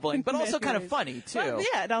 very troubling, but also kind of funny, too. Well,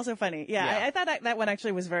 yeah, and also funny. Yeah. I thought that one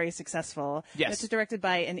actually was very successful. Yes. It's directed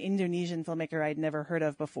by an Indonesian filmmaker I'd never heard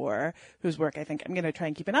of before, whose work I think I'm going to try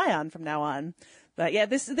and keep an eye on from now on. But yeah,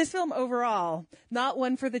 this film overall, not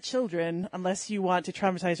one for the children unless you want to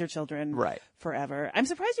traumatize your children forever. I'm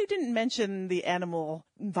surprised you didn't mention the animal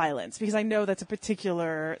violence, because I know that's a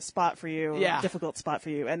particular spot for you, difficult spot for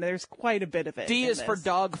you, and there's quite a bit of it. D is for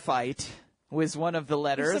dogfight was one of the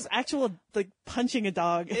letters. There's some actual, punching a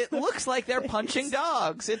dog. It looks like they're punching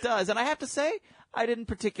dogs. It does. And I have to say, I didn't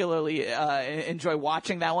particularly enjoy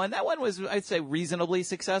watching that one. That one was, I'd say, reasonably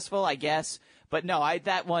successful, I guess. But no,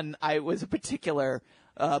 that one was a particular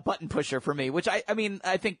button pusher for me, which I mean,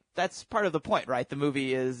 I think that's part of the point, right? The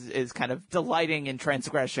movie is kind of delighting in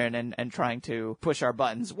transgression and trying to push our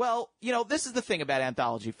buttons. Well, this is the thing about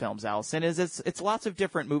anthology films, Allison, is it's lots of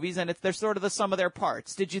different movies and they're sort of the sum of their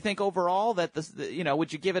parts. Did you think overall that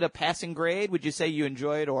would you give it a passing grade? Would you say you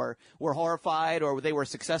enjoyed or were horrified or they were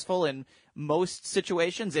successful in most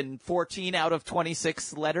situations in 14 out of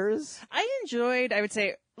 26 letters? I enjoyed, I would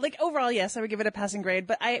say, like, overall, yes, I would give it a passing grade,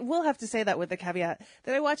 but I will have to say that with the caveat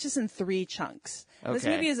that I watched this in 3 chunks. Okay. This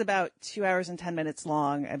movie is about 2 hours and 10 minutes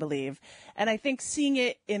long, I believe. And I think seeing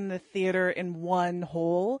it in the theater in one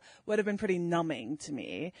whole would have been pretty numbing to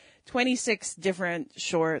me. 26 different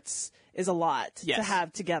shorts is a lot to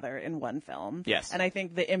have together in one film. Yes. And I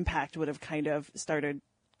think the impact would have kind of started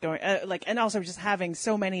going, and also just having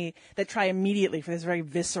so many that try immediately for this very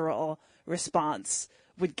visceral response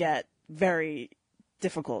would get very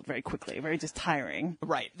difficult very quickly, very just tiring.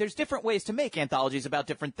 Right. There's different ways to make anthologies about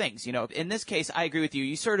different things. You know, in this case, I agree with you.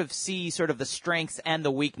 You sort of see sort of the strengths and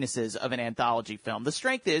the weaknesses of an anthology film. The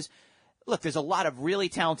strength is, look, there's a lot of really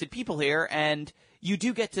talented people here, and you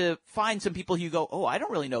do get to find some people you go, oh, I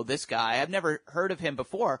don't really know this guy. I've never heard of him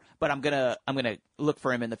before, but I'm gonna look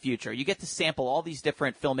for him in the future. You get to sample all these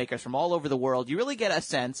different filmmakers from all over the world. You really get a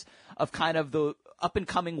sense of kind of the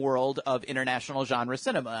up-and-coming world of international genre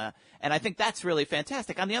cinema, and I think that's really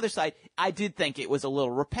fantastic. On the other side, I did think it was a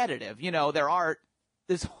little repetitive. You know,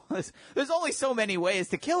 there's only so many ways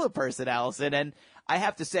to kill a person, Allison, and I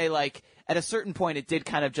have to say, like, at a certain point, it did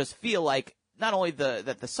kind of just feel like not only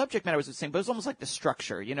that the subject matter was the same, but it was almost like the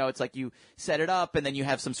structure. You know, it's like you set it up, and then you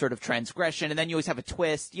have some sort of transgression, and then you always have a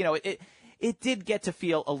twist. You know, it did get to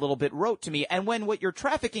feel a little bit rote to me. And when what you're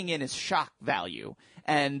trafficking in is shock value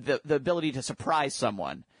and the ability to surprise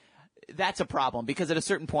someone, that's a problem, because at a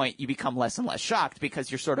certain point you become less and less shocked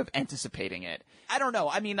because you're sort of anticipating it. I don't know.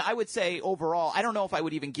 I mean, I would say overall, I don't know if I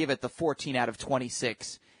would even give it the 14 out of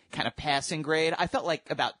 26 kind of passing grade. I felt like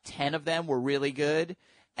about 10 of them were really good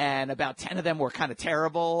and about 10 of them were kind of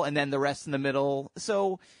terrible, and then the rest in the middle.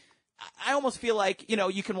 So I almost feel like, you know,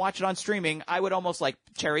 you can watch it on streaming. I would almost like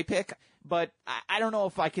cherry pick, but I don't know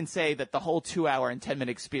if I can say that the whole 2 hour and 10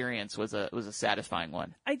 minute experience was a satisfying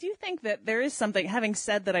one. I do think that there is something, having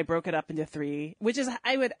said that I broke it up into 3, which is,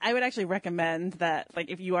 I would actually recommend that, like,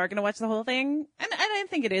 if you are going to watch the whole thing, and I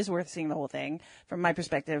think it is worth seeing the whole thing from my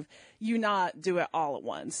perspective, you not do it all at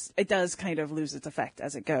once. It does kind of lose its effect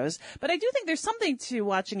as it goes. But I do think there's something to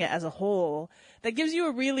watching it as a whole that gives you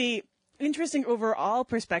a really interesting overall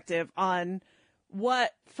perspective on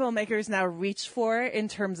what filmmakers now reach for in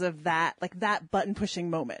terms of that, like that button pushing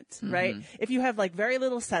moment, right? If you have like very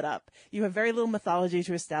little setup, you have very little mythology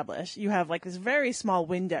to establish, you have like this very small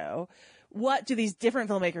window, what do these different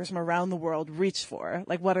filmmakers from around the world reach for?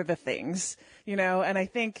 Like, what are the things, you know? And I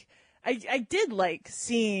think I did like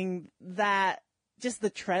seeing that, just the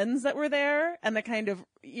trends that were there and the kind of,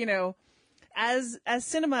 you know, as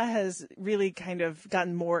cinema has really kind of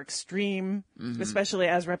gotten more extreme, especially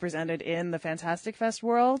as represented in the Fantastic Fest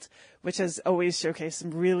world, which has always showcased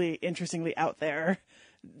some really interestingly out there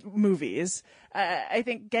movies. I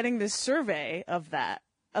think getting this survey of that,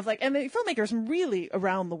 of like, and the filmmakers from really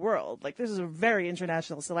around the world, like this is a very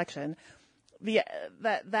international selection.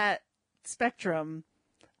 That spectrum,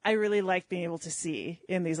 I really like being able to see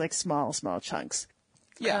in these like small chunks.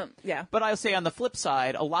 Yeah. Yeah. But I'll say on the flip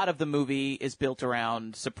side, a lot of the movie is built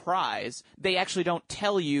around surprise. They actually don't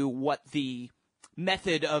tell you what the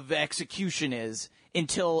method of execution is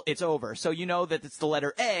until it's over. So you know that it's the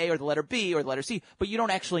letter A or the letter B or the letter C, but you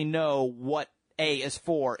don't actually know what A is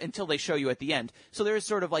for until they show you at the end. So there is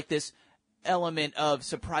sort of like this element of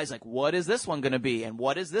surprise, like what is this one going to be and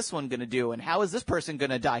what is this one going to do and how is this person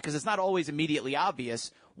going to die? Because it's not always immediately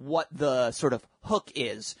obvious what the sort of hook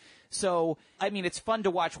is. So, I mean, it's fun to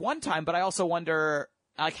watch one time, but I also wonder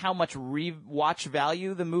like how much rewatch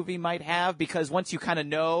value the movie might have, because once you kind of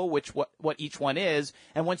know what each one is,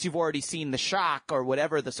 and once you've already seen the shock or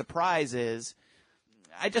whatever the surprise is,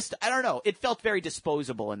 I don't know. It felt very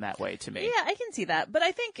disposable in that way to me. Yeah, I can see that. But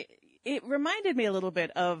I think it reminded me a little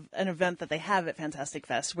bit of an event that they have at Fantastic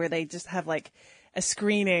Fest where they just have like a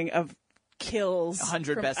screening of kills.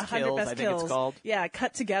 100 best kills, I think it's called. Yeah,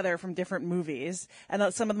 cut together from different movies.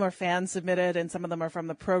 And some of them are fan submitted and some of them are from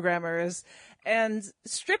the programmers. And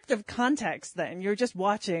stripped of context then, you're just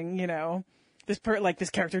watching, you know, this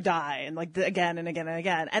character die and like again and again and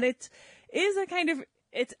again. And it is a kind of,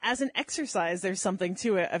 it's as an exercise, there's something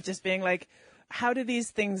to it of just being like, how do these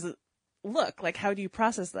things look? Like, how do you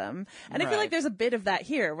process them? And I feel like there's a bit of that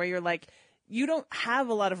here where you're like, you don't have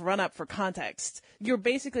a lot of run up for context. You're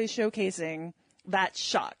basically showcasing that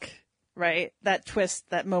shock, right? That twist,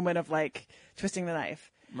 that moment of like twisting the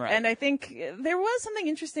knife. Right. And I think there was something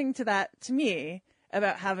interesting to that, to me,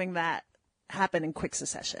 about having that happen in quick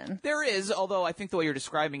succession. There is, although I think the way you're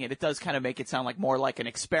describing it, it does kind of make it sound like more like an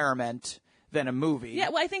experiment than a movie. Yeah,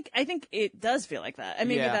 well, I think it does feel like that. And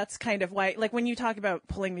maybe that's kind of why, like when you talk about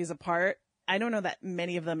pulling these apart, I don't know that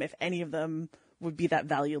many of them, if any of them, would be that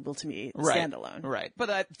valuable to me standalone. Right.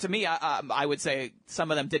 But to me, I would say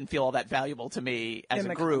some of them didn't feel all that valuable to me as In a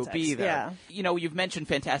the group context, either. yeah. You know, you've mentioned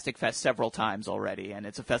Fantastic Fest several times already, and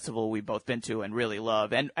it's a festival we've both been to and really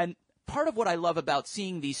love. And part of what I love about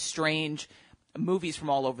seeing these strange movies from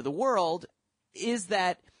all over the world is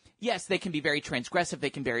that, yes, they can be very transgressive, they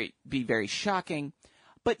can be very shocking,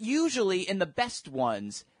 but usually in the best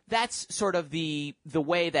ones, that's sort of the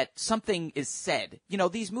way that something is said. You know,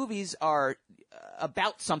 these movies are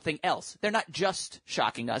about something else. They're not just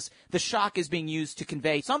shocking us. The shock is being used to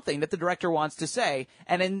convey something that the director wants to say.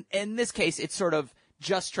 And in this case, it's sort of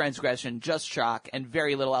just transgression, just shock, and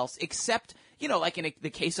very little else, except, you know, like in the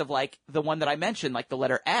case of like the one that I mentioned, like the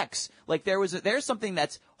letter X, like there's something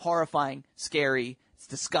that's horrifying, scary, it's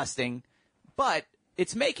disgusting, but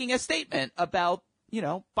it's making a statement about, you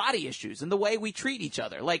know, body issues and the way we treat each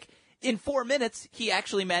other. Like, in 4 minutes, he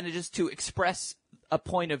actually manages to express a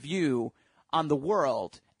point of view on the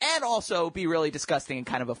world and also be really disgusting in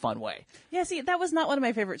kind of a fun way. Yeah, see, that was not one of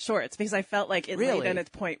my favorite shorts because I felt like it Really? laid in its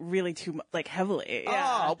point really like heavily.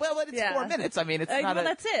 Yeah. Oh, well, it's 4 minutes. I mean, it's not well,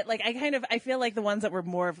 that's it. Like, I feel like the ones that were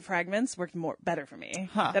more fragments worked better for me.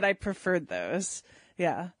 That I preferred those.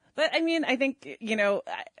 Yeah. But, I mean, I think, you know,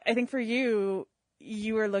 I think for you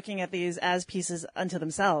were looking at these as pieces unto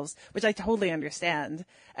themselves, which I totally understand.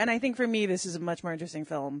 And I think for me, this is a much more interesting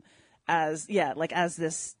film as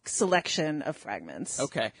this selection of fragments.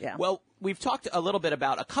 Okay. Yeah. Well, we've talked a little bit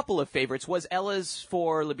about a couple of favorites. Was Ella's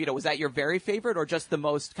for Libido, was that your very favorite or just the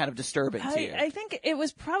most kind of disturbing to you? I think it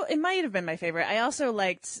was it might have been my favorite. I also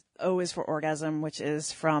liked O is for Orgasm, which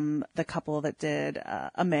is from the couple that did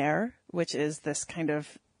Amer, which is this kind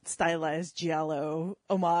of stylized giallo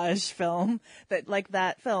homage film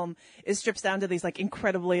that film is strips down to these like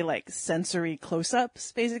incredibly like sensory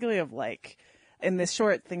close-ups basically of like in this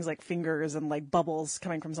short things like fingers and like bubbles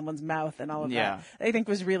coming from someone's mouth and all of that I think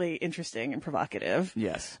was really interesting and provocative.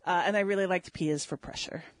 Yes. And I really liked P is for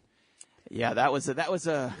Pressure. Yeah, that was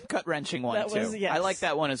a gut-wrenching one too. Yes. I like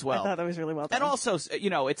that one as well. I thought that was really well done. And also, you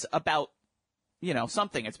know, it's about, you know,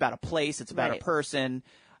 something. It's about a place. It's about a person.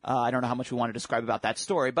 I don't know how much we want to describe about that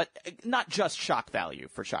story, but not just shock value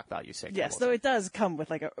for shock value's sake. Yes, though it does come with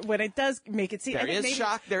like when it does make it seem there is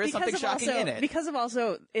shock. There is something shocking in it because of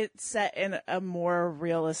also it's set in a more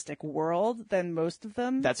realistic world than most of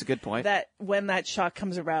them. That's a good point. That when that shock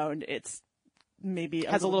comes around, it's maybe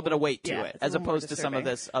has a little bit of weight to it, as opposed to some of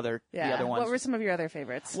the other ones. What were some of your other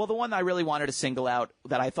favorites? Well, the one I really wanted to single out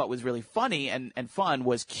that I thought was really funny and fun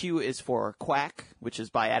was Q is for Quack, which is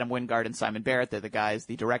by Adam Wingard and Simon Barrett. They're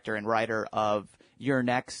the director and writer of You're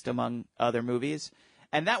Next, among other movies.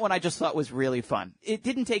 And that one I just thought was really fun. It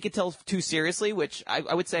didn't take itself too seriously, which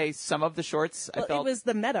I would say some of the shorts I felt. It was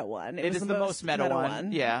the meta one. It is the most meta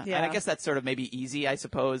one. Yeah. And I guess that's sort of maybe easy, I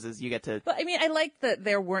suppose, as you get to. But I mean, I like that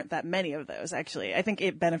there weren't that many of those, actually. I think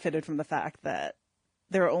it benefited from the fact that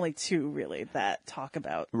there are only two, really, that talk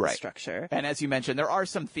about the structure. And as you mentioned, there are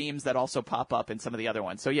some themes that also pop up in some of the other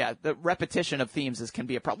ones. So, yeah, the repetition of themes can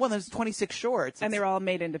be a problem. Well, there's 26 shorts. And they're all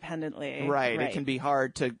made independently. Right. It can be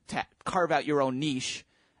hard to carve out your own niche.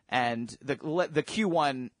 And the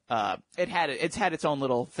Q1, it's had its own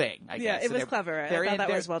little thing, I guess. Yeah, it was clever. I thought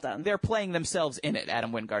that was well done. They're playing themselves in it.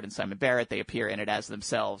 Adam Wingard and Simon Barrett, they appear in it as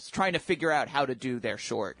themselves, trying to figure out how to do their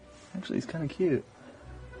short. Actually, he's kind of cute.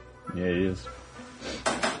 Yeah, he is.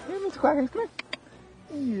 Hey, Mr. Quackers, come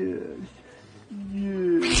here.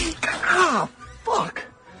 Yes. Ah, fuck!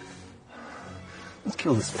 Let's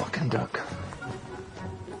kill this fucking duck.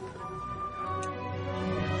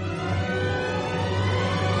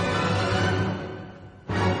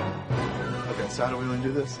 Okay, so how do we want to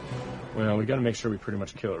do this? Well, we got to make sure we pretty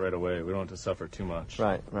much kill it right away. We don't have to suffer too much.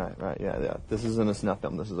 Right, yeah. This isn't a snuff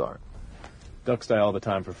film, this is art. Ducks die all the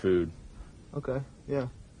time for food. Okay, yeah.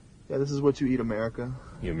 Yeah, this is what you eat, America.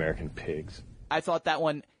 You American pigs. I thought that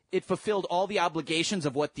one, it fulfilled all the obligations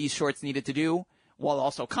of what these shorts needed to do, while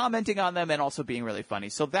also commenting on them and also being really funny.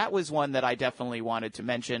 So that was one that I definitely wanted to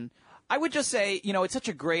mention. I would just say, you know, it's such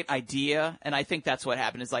a great idea, and I think that's what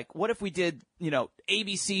happened. Is like, what if we did, you know,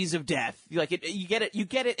 ABCs of Death? Like, you get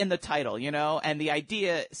it in the title, you know, and the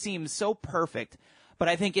idea seems so perfect. But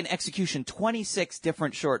I think in execution, 26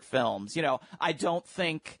 different short films. You know, I don't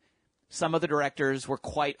think some of the directors were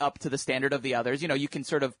quite up to the standard of the others. You know, you can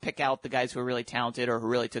sort of pick out the guys who are really talented or who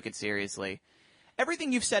really took it seriously.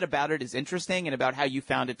 Everything you've said about it is interesting and about how you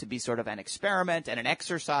found it to be sort of an experiment and an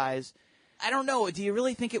exercise. I don't know. Do you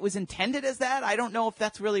really think it was intended as that? I don't know if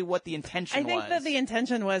that's really what the intention was. I think that the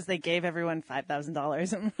intention was they gave everyone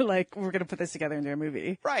 $5,000 and were like, we're going to put this together into a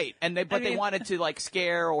movie. Right. And they wanted to like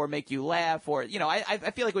scare or make you laugh or, you know,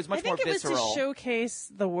 I feel like it was much more visceral. It was to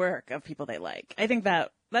showcase the work of people they like. I think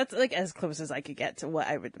that's like as close as I could get to what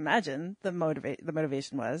I would imagine the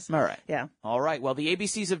motivation was. All right. Yeah. All right. Well, The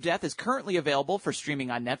ABCs of Death is currently available for streaming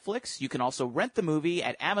on Netflix. You can also rent the movie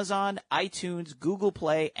at Amazon, iTunes, Google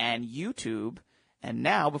Play, and YouTube. And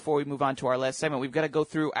now, before we move on to our last segment, we've got to go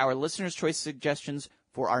through our listeners' choice suggestions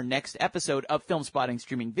for our next episode of Film Spotting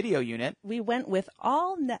Streaming Video Unit. We went with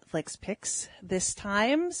all Netflix picks this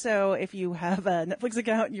time, so if you have a Netflix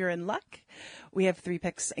account, you're in luck. We have 3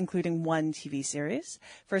 picks, including 1 TV series.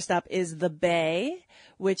 First up is The Bay,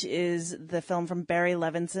 which is the film from Barry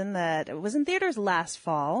Levinson that was in theaters last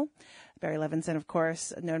fall. Barry Levinson, of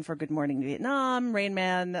course, known for Good Morning Vietnam, Rain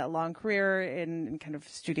Man, a long career in kind of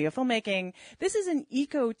studio filmmaking. This is an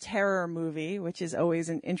eco-terror movie, which is always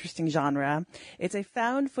an interesting genre. It's a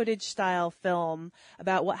found footage style film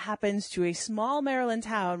about what happens to a small Maryland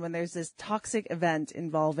town when there's this toxic event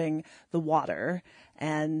involving the water.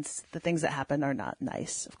 And the things that happen are not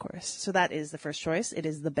nice, of course. So that is the first choice. It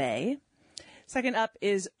is The Bay. Second up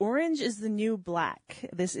is Orange is the New Black.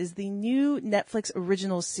 This is the new Netflix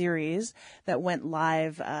original series that went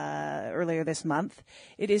live earlier this month.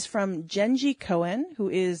 It is from Jenji Cohen, who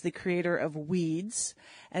is the creator of Weeds,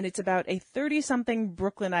 and it's about a 30-something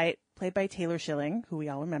Brooklynite played by Taylor Schilling, who we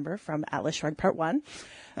all remember from Atlas Shrugged Part 1,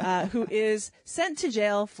 who is sent to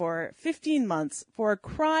jail for 15 months for a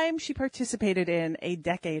crime she participated in a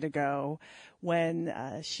decade ago when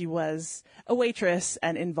she was a waitress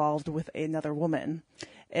and involved with another woman.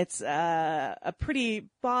 It's a pretty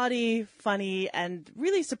bawdy, funny, and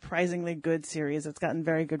really surprisingly good series. It's gotten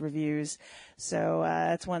very good reviews. So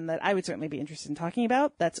it's one that I would certainly be interested in talking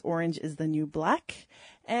about. That's Orange is the New Black.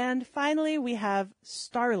 And finally, we have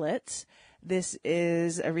Starlet. This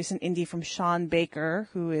is a recent indie from Sean Baker,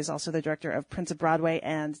 who is also the director of Prince of Broadway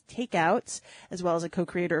and Takeout, as well as a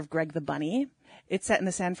co-creator of Greg the Bunny. It's set in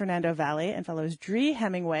the San Fernando Valley and follows Dree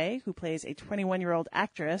Hemingway, who plays a 21-year-old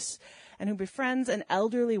actress and who befriends an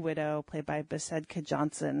elderly widow played by Besedka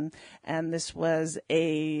Johnson. And this was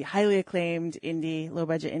a highly acclaimed indie,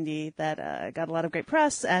 low-budget indie that got a lot of great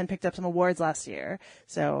press and picked up some awards last year.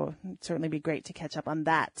 So it'd certainly be great to catch up on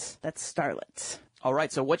that. That's Starlet. All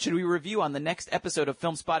right, so what should we review on the next episode of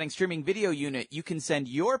Film Spotting Streaming Video Unit? You can send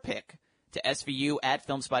your pick to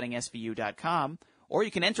SVU@filmspottingsvu.com, or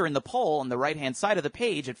you can enter in the poll on the right-hand side of the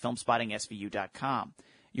page at filmspottingsvu.com.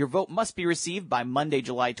 Your vote must be received by Monday,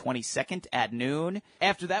 July 22nd at noon.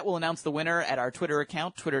 After that, we'll announce the winner at our Twitter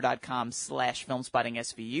account,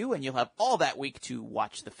 twitter.com/filmspottingsvu, and you'll have all that week to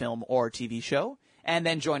watch the film or TV show, and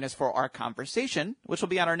then join us for our conversation, which will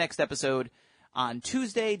be on our next episode on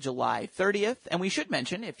Tuesday, July 30th. And we should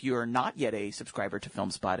mention, if you're not yet a subscriber to Film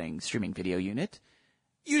Spotting Streaming Video Unit,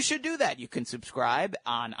 you should do that. You can subscribe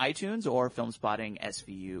on iTunes or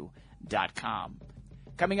filmspottingsvu.com.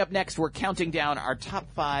 Coming up next, we're counting down our top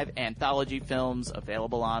 5 anthology films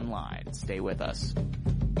available online. Stay with us.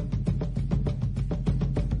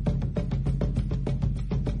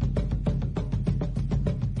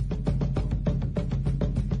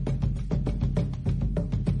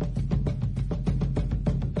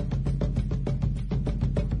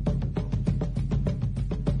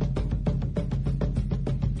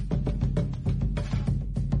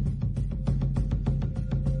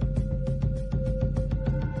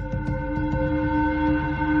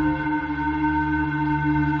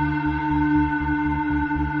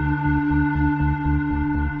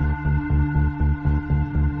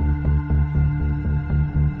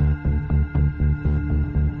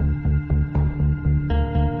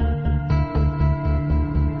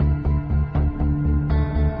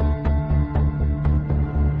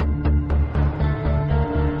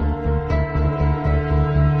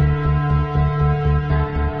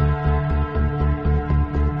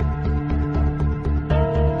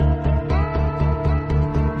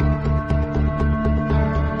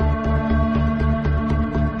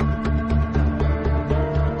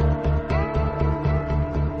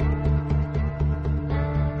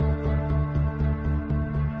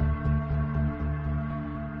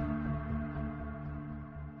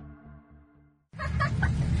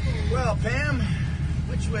 Well, Pam,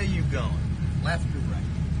 which way you going? Left or right?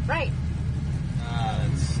 Right. Ah,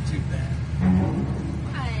 that's too bad.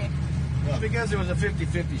 Why? Well, because there was a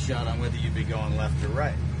 50-50 shot on whether you'd be going left or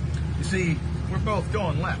right. You see, we're both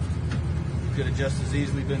going left. You could have just as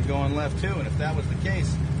easily been going left, too, and if that was the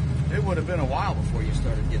case, it would have been a while before you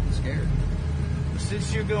started getting scared. But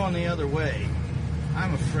since you're going the other way,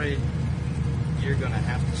 I'm afraid you're going to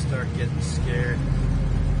have to start getting scared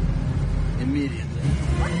immediately.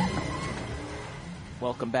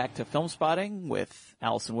 Welcome back to Film Spotting with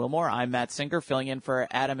Allison Wilmore. I'm Matt Singer, filling in for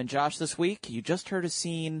Adam and Josh this week. You just heard a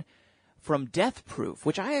scene from Death Proof,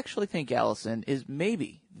 which I actually think, Allison, is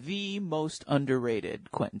maybe the most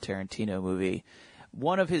underrated Quentin Tarantino movie.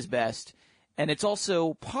 One of his best. And it's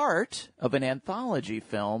also part of an anthology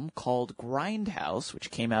film called Grindhouse, which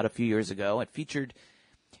came out a few years ago. It featured,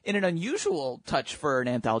 in an unusual touch for an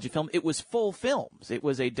anthology film, it was full films. It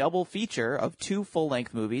was a double feature of 2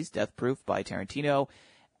 full-length movies, Death Proof by Tarantino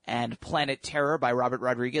and Planet Terror by Robert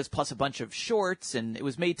Rodriguez, plus a bunch of shorts, and it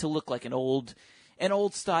was made to look like an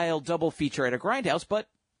old-style double feature at a Grindhouse. But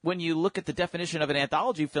when you look at the definition of an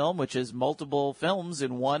anthology film, which is multiple films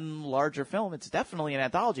in one larger film, it's definitely an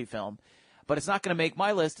anthology film. But it's not going to make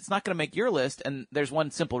my list. It's not going to make your list. And there's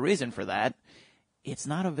one simple reason for that. It's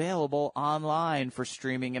not available online for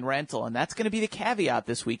streaming and rental. And that's going to be the caveat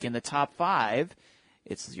this week in the top 5.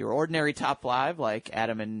 It's your ordinary top 5 like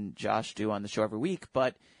Adam and Josh do on the show every week.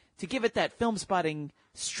 But to give it that Film Spotting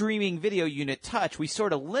streaming video unit touch, we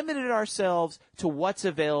sort of limited ourselves to what's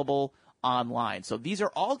available online. So these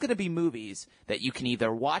are all going to be movies that you can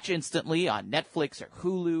either watch instantly on Netflix or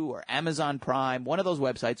Hulu or Amazon Prime, one of those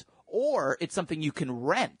websites, or it's something you can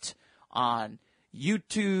rent on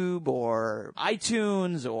YouTube or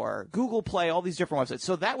iTunes or Google Play, all these different websites.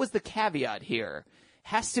 So that was the caveat here.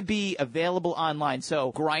 Has to be available online.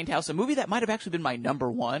 So Grindhouse, a movie that might have actually been my number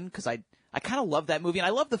 1, because I kind of love that movie, and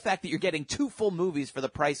I love the fact that you're getting 2 full movies for the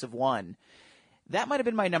price of one. That might have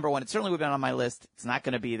been my number 1. It certainly would have been on my list. It's not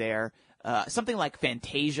going to be there. Something like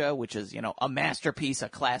Fantasia, which is, a masterpiece, a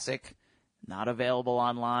classic, not available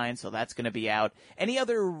online, so that's going to be out.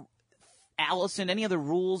 Allison, any other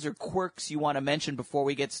rules or quirks you want to mention before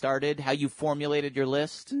we get started? How you formulated your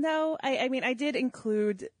list? No, I mean, I did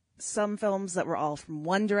include some films that were all from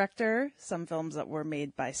one director, some films that were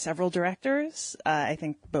made by several directors. I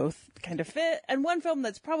think both kind of fit. And one film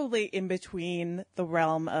that's probably in between the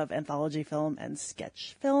realm of anthology film and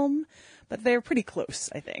sketch film, but they're pretty close,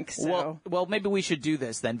 I think. So. Well, maybe we should do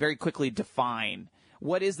this then. Very quickly define.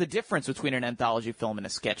 What is the difference between an anthology film and a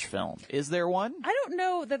sketch film? Is there one? I don't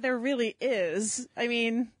know that there really is. I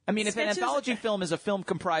mean, if an anthology film is a film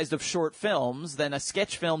comprised of short films, then a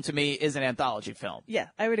sketch film to me is an anthology film. Yeah,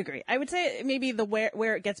 I would agree. I would say maybe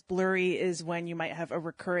where it gets blurry is when you might have a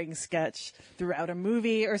recurring sketch throughout a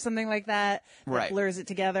movie or something like that blurs it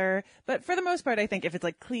together. But for the most part, I think if it's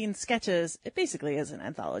like clean sketches, it basically is an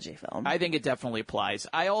anthology film. I think it definitely applies.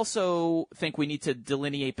 I also think we need to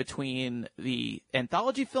delineate between the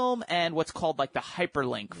anthology film and what's called like the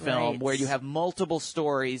hyperlink film, where you have multiple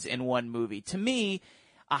stories in one movie. To me,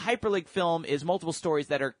 a hyperlink film is multiple stories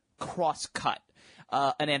that are cross-cut.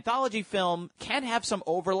 An anthology film can have some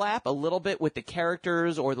overlap a little bit with the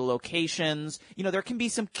characters or the locations. There can be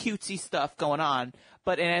some cutesy stuff going on.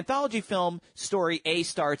 But an anthology film, story A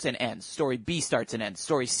starts and ends. Story B starts and ends.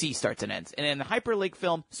 Story C starts and ends. And in a hyperlink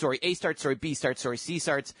film, story A starts, story B starts, story C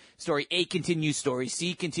starts. Story A continues, story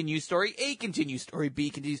C continues, story A continues, story B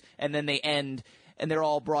continues. And then they end, and they're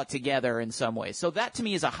all brought together in some way. So that to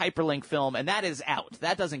me is a hyperlink film, and that is out.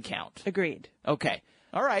 That doesn't count. Agreed. Okay.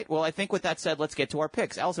 All right. Well, I think with that said, let's get to our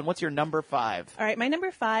picks. Allison, what's your number 5? All right. My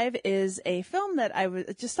number 5 is a film that I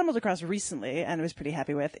just stumbled across recently and was pretty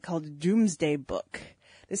happy with, called Doomsday Book.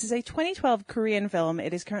 This is a 2012 Korean film.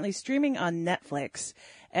 It is currently streaming on Netflix,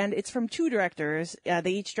 and it's from 2 directors.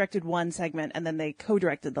 They each directed one segment, and then they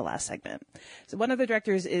co-directed the last segment. So one of the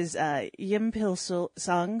directors is Yim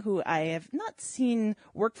Pil-sung, who I have not seen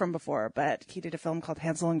work from before, but he did a film called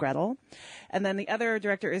Hansel and Gretel. And then the other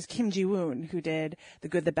director is Kim Ji-woon, who did The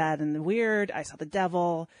Good, the Bad, and the Weird, I Saw the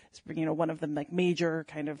Devil. It's, one of the major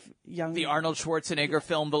kind of young... The Arnold Schwarzenegger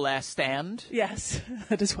film, The Last Stand? Yes,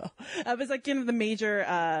 that as well. It was the major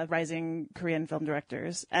rising Korean film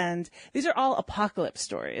directors. And these are all apocalypse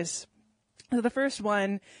stories. So the first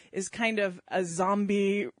one is kind of a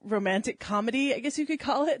zombie romantic comedy, I guess you could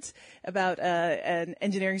call it, about an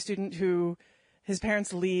engineering student who his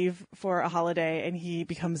parents leave for a holiday and he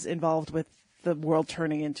becomes involved with the world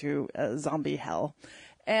turning into a zombie hell.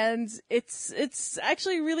 And it's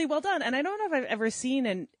actually really well done. And I don't know if I've ever seen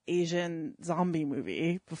an Asian zombie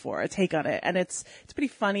movie before, a take on it. And it's pretty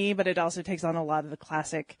funny, but it also takes on a lot of the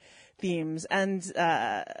classic themes. And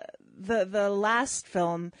the last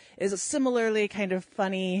film is similarly kind of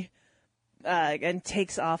funny and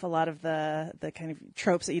takes off a lot of the kind of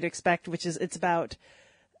tropes that you'd expect, which is it's about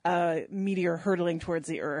a meteor hurtling towards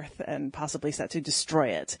the Earth and possibly set to destroy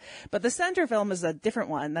it. But the center film is a different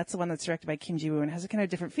one. That's the one that's directed by Kim Ji-woon. It has a kind of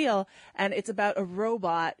different feel, and it's about a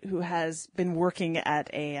robot who has been working at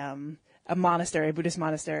a a monastery, a Buddhist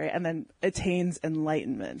monastery, and then attains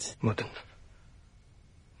enlightenment.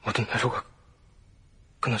 모든 회로가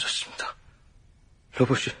끊어졌습니다.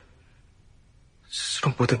 로봇이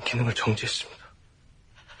스스로 모든 기능을 정지했습니다.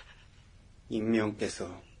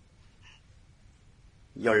 인명께서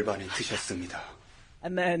열반에 드셨습니다.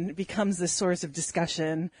 And then becomes this source of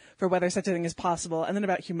discussion for whether such a thing is possible, and then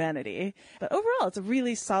about humanity. But overall, it's a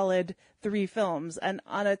really solid 3 films, and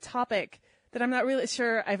on a topic that I'm not really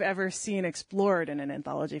sure I've ever seen explored in an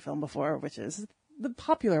anthology film before, which is the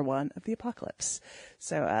popular one of the apocalypse.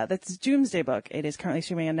 So that's Doomsday Book. It is currently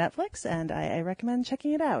streaming on Netflix, and I recommend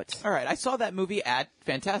checking it out. All right, I saw that movie at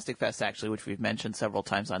Fantastic Fest, actually, which we've mentioned several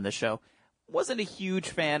times on this show. Wasn't a huge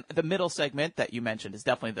fan. The middle segment that you mentioned is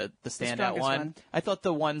definitely the standout one. I thought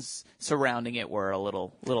the ones surrounding it were a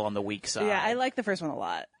little on the weak side. Yeah, I like the first one a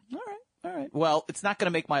lot. All right. Well, it's not going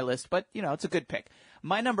to make my list, but, it's a good pick.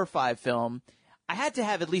 My number 5 film, I had to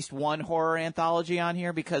have at least one horror anthology on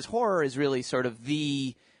here because horror is really sort of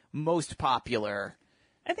the most popular.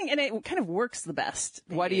 I think, and it kind of works the best.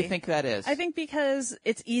 Maybe. Why do you think that is? I think because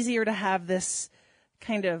it's easier to have this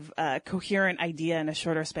kind of coherent idea in a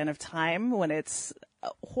shorter span of time. When it's a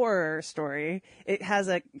horror story, it has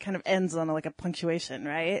a kind of ends on a punctuation,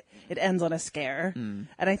 right? It ends on a scare. And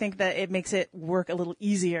I think that it makes it work a little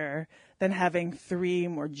easier than having 3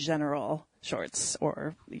 more general shorts,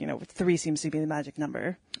 or, 3 seems to be the magic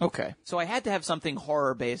number. Okay. So I had to have something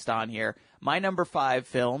horror based on here. My number 5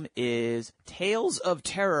 film is Tales of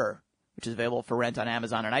Terror, which is available for rent on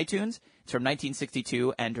Amazon and iTunes. It's from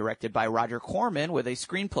 1962 and directed by Roger Corman, with a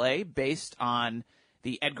screenplay based on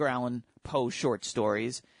the Edgar Allan Poe short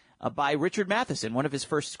stories by Richard Matheson, one of his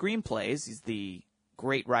first screenplays. He's the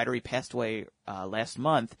great writer. He passed away last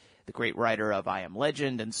month, the great writer of I Am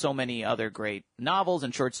Legend and so many other great novels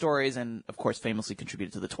and short stories, and, of course, famously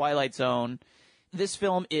contributed to The Twilight Zone. This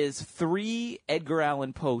film is 3 Edgar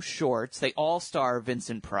Allan Poe shorts. They all star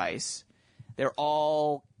Vincent Price. They're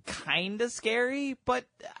all kind of scary, but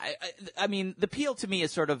I mean, the appeal to me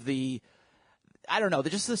is sort of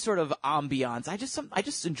just the sort of ambiance. I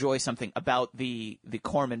just enjoy something about the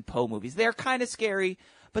Corman Poe movies. They're kind of scary,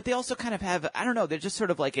 but they also kind of have, they're just sort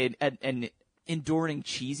of like an enduring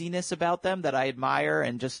cheesiness about them that I admire.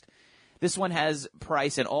 And just, this one has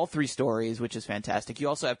Price in all 3 stories, which is fantastic. You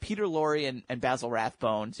also have Peter Lorre and Basil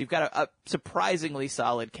Rathbone. So you've got a surprisingly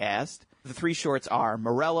solid cast. The 3 shorts are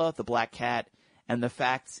Morella, the Black Cat, and The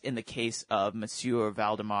Facts in the Case of Monsieur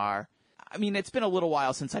Valdemar. I mean, it's been a little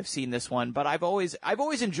while since I've seen this one, but I've always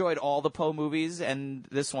enjoyed all the Poe movies, and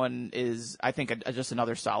this one is, I think, just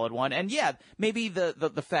another solid one. And yeah, maybe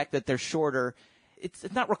the fact that they're shorter,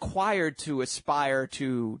 it's not required to aspire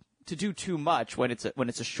to do too much when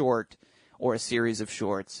it's a short or a series of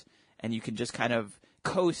shorts, and you can just kind of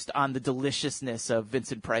coast on the deliciousness of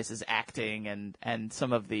Vincent Price's acting and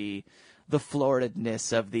some of the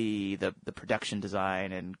floridness of the production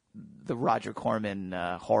design and the Roger Corman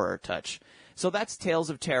horror touch. So that's Tales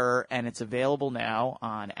of Terror, and it's available now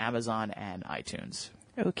on Amazon and iTunes.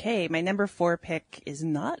 Okay, my number 4 pick is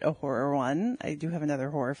not a horror one. I do have another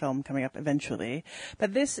horror film coming up eventually.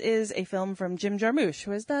 But this is a film from Jim Jarmusch,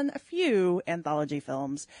 who has done a few anthology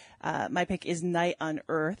films. My pick is Night on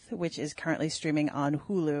Earth, which is currently streaming on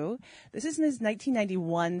Hulu. This is his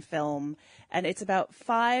 1991 film, and it's about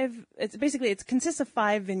it consists of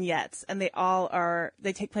 5 vignettes, and they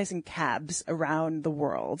take place in cabs around the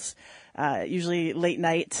world. Usually late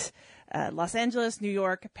night. Los Angeles, New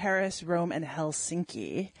York, Paris, Rome, and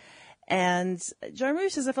Helsinki. And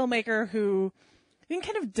Jarmusch is a filmmaker who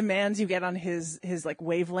kind of demands you get on his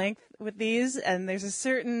wavelength with these. And there's a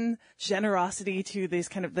certain generosity to these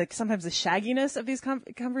kind of sometimes the shagginess of these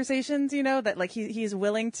conversations, that he's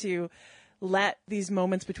willing to let these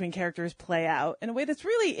moments between characters play out in a way that's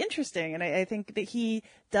really interesting. And I think that he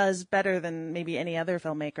does better than maybe any other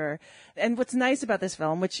filmmaker. And what's nice about this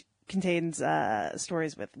film, which contains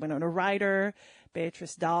stories with Winona Ryder,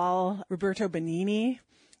 Beatrice Dahl, Roberto Benigni,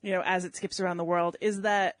 as it skips around the world, is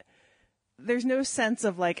that there's no sense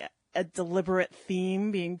of a deliberate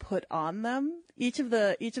theme being put on them. Each of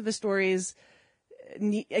the stories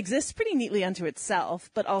exists pretty neatly unto itself,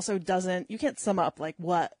 but also you can't sum up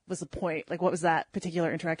what was the point, what was that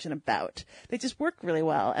particular interaction about. They just work really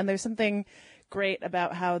well, and there's something great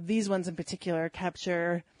about how these ones in particular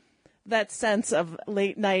capture that sense of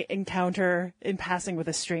late night encounter in passing with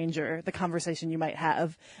a stranger, the conversation you might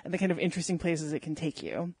have, and the kind of interesting places it can take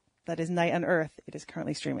you. That is Night on Earth. It is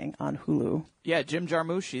currently streaming on Hulu. Yeah, Jim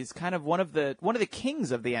Jarmusch, he's kind of one of the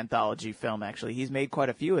kings of the anthology film, actually. He's made quite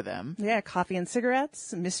a few of them. Yeah, Coffee and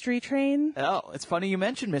Cigarettes, Mystery Train. Oh, it's funny you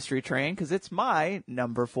mentioned Mystery Train because it's my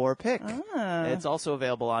number 4 pick. It's also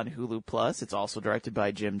available on Hulu Plus. It's also directed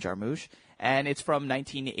by Jim Jarmusch, and it's from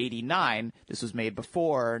 1989. This was made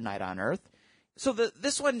before Night on Earth. So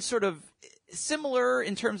this one sort of similar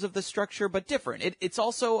in terms of the structure, but different. It's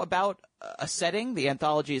also about a setting. The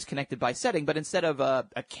anthology is connected by setting, but instead of a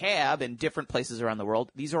cab in different places around the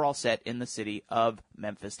world, these are all set in the city of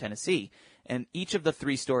Memphis, Tennessee. And each of the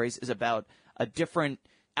 3 stories is about a different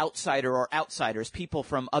outsider or outsiders, people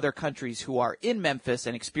from other countries who are in Memphis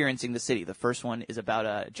and experiencing the city. The first one is about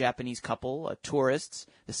a Japanese couple, tourists.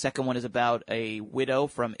 The second one is about a widow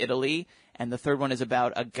from Italy. And the third one is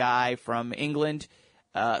about a guy from England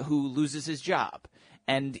who loses his job.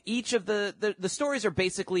 And each of the stories are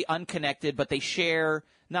basically unconnected, but they share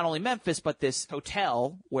not only Memphis, but this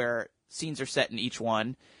hotel where scenes are set in each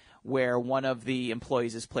one, where one of the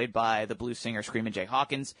employees is played by the blues singer Screamin' Jay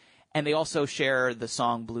Hawkins. And they also share the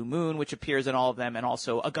song Blue Moon, which appears in all of them, and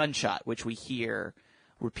also a gunshot, which we hear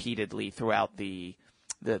repeatedly throughout the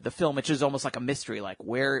film, which is almost like a mystery, like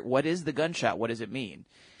what is the gunshot? What does it mean?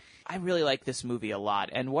 I really like this movie a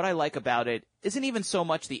lot, and what I like about it isn't even so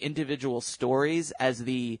much the individual stories as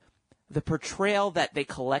the portrayal that they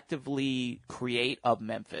collectively create of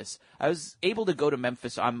Memphis. I was able to go to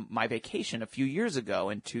Memphis on my vacation a few years ago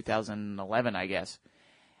in 2011, I guess.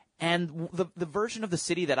 And the version of the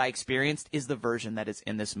city that I experienced is the version that is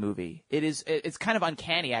in this movie. It's kind of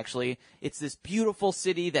uncanny, actually. It's this beautiful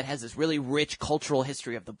city that has this really rich cultural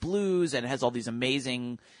history of the blues, and it has all these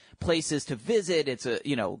amazing places to visit. It's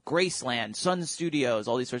Graceland, Sun Studios,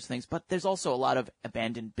 all these sorts of things. But there's also a lot of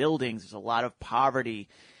abandoned buildings. There's a lot of poverty.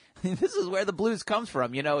 This is where the blues comes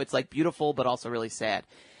from. It's like beautiful, but also really sad.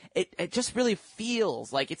 It just really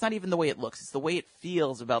feels like it's not even the way it looks. It's the way it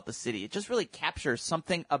feels about the city. It just really captures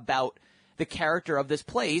something about the character of this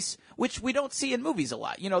place, which we don't see in movies a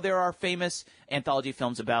lot. There are famous anthology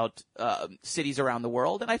films about cities around the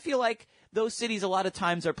world, and I feel like those cities a lot of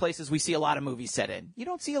times are places we see a lot of movies set in. You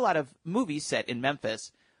don't see a lot of movies set in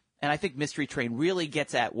Memphis, and I think Mystery Train really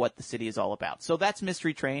gets at what the city is all about. So that's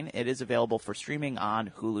Mystery Train. It is available for streaming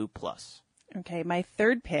on Hulu Plus. Okay, my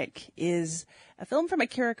third pick is a film from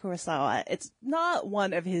Akira Kurosawa. It's not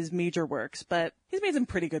one of his major works, but he's made some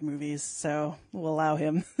pretty good movies, so we'll allow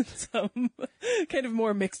him some kind of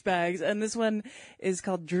more mixed bags. And this one is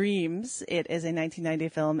called Dreams. It is a 1990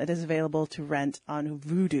 film. It is available to rent on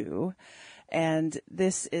Vudu. And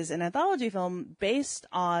this is an anthology film based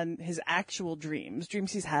on his actual dreams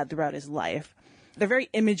he's had throughout his life. They're very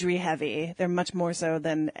imagery heavy. They're much more so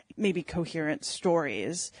than maybe coherent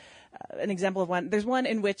stories. An example of one, there's one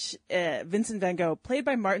in which Vincent van Gogh, played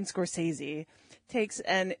by Martin Scorsese, takes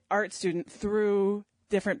an art student through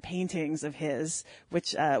different paintings of his,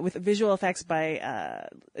 which with visual effects by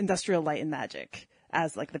Industrial Light and Magic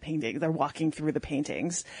as like the painting. They're walking through the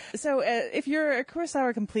paintings. So if you're a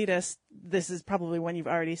Kurosawa completist, this is probably one you've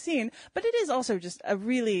already seen, but it is also just a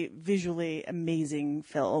really visually amazing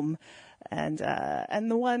film. And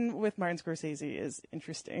the one with Martin Scorsese is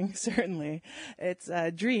interesting, certainly. It's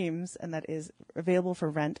Dreams, and that is available for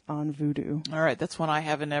rent on Vudu. All right, that's one I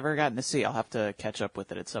haven't ever gotten to see. I'll have to catch up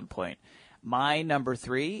with it at some point. My number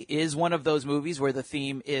 3 is one of those movies where the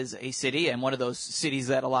theme is a city, and one of those cities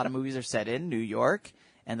that a lot of movies are set in, New York.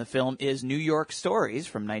 And the film is New York Stories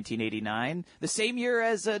from 1989, the same year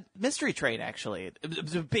as Mystery Train, actually. It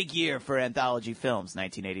was a big year for anthology films,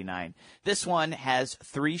 1989. This one has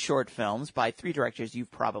 3 short films by 3 directors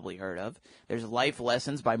you've probably heard of. There's Life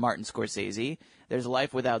Lessons by Martin Scorsese. There's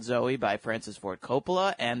Life Without Zoe by Francis Ford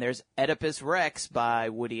Coppola. And there's Oedipus Rex by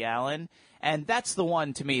Woody Allen. And that's the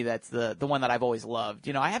one, to me, that's the one that I've always loved.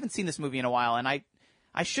 I haven't seen this movie in a while, and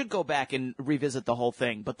I should go back and revisit the whole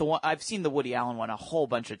thing, but I've seen the Woody Allen one a whole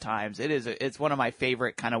bunch of times. It's one of my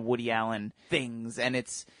favorite kind of Woody Allen things, and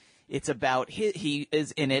it's about he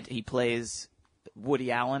is in it. He plays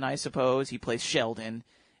Woody Allen, I suppose. He plays Sheldon,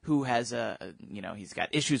 who has he's got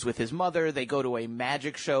issues with his mother. They go to a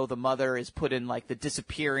magic show. The mother is put in like the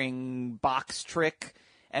disappearing box trick,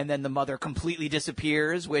 and then the mother completely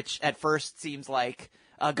disappears, which at first seems like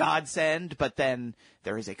a godsend, but then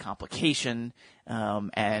there is a complication,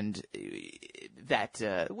 and that,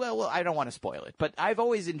 I don't want to spoil it, but I've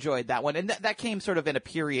always enjoyed that one, and that came sort of in a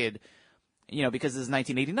period, because this is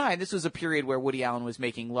 1989, this was a period where Woody Allen was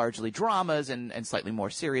making largely dramas and slightly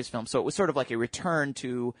more serious films, so it was sort of like a return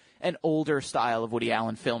to an older style of Woody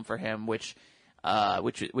Allen film for him, which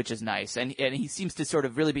is nice, and he seems to sort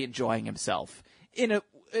of really be enjoying himself in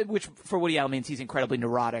which for Woody Allen means he's incredibly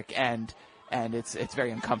neurotic and it's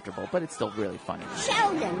very uncomfortable, but it's still really funny.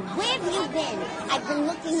 Sheldon, where have you been? I've been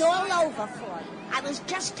looking all over for you. I was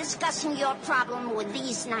just discussing your problem with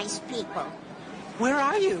these nice people. Where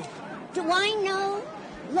are you? Do I know?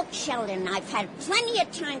 Look, Sheldon, I've had plenty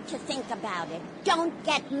of time to think about it. Don't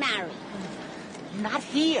get married. Not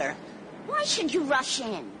here. Why should you rush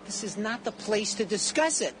in? This is not the place to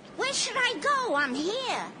discuss it. Where should I go? I'm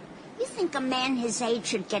here. You think a man his age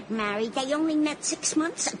should get married? They only met 6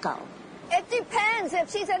 months ago. It depends.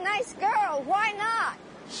 If she's a nice girl, why not?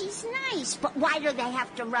 She's nice, but why do they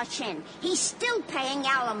have to rush in? He's still paying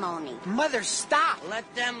alimony. Mother, stop.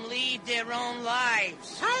 Let them lead their own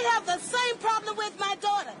lives. I have the same problem with my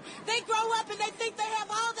daughter. They grow up and they think they have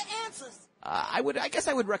all the answers. I guess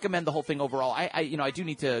I would recommend the whole thing overall. I do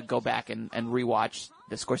need to go back and rewatch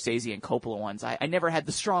the Scorsese and Coppola ones. I never had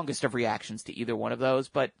the strongest of reactions to either one of those,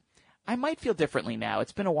 but I might feel differently now.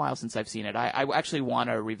 It's been a while since I've seen it. I actually want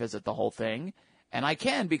to revisit the whole thing, and I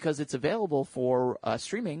can because it's available for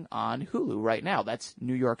streaming on Hulu right now. That's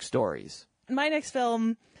New York Stories. My next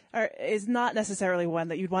film is not necessarily one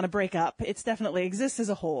that you'd want to break up. It definitely exists as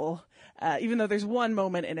a whole, even though there's one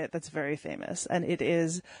moment in it that's very famous, and it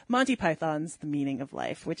is Monty Python's The Meaning of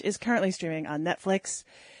Life, which is currently streaming on Netflix.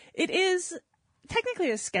 It is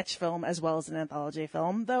technically a sketch film as well as an anthology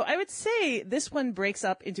film, though I would say this one breaks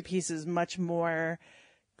up into pieces much more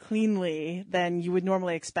cleanly than you would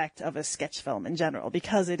normally expect of a sketch film in general,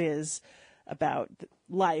 because it is about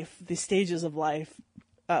life, the stages of life,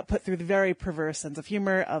 put through the very perverse sense of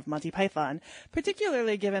humor of Monty Python,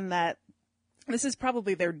 particularly given that this is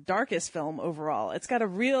probably their darkest film overall. It's got a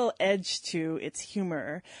real edge to its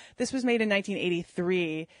humor. This was made in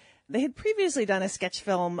 1983. They had previously done a sketch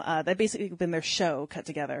film that basically been their show cut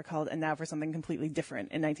together called And Now for Something Completely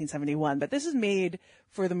Different in 1971. But this is made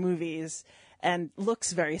for the movies and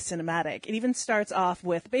looks very cinematic. It even starts off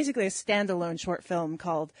with basically a standalone short film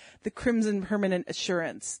called The Crimson Permanent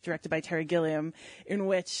Assurance, directed by Terry Gilliam, in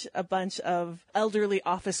which a bunch of elderly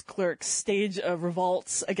office clerks stage a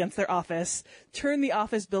revolt against their office, turn the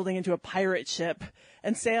office building into a pirate ship,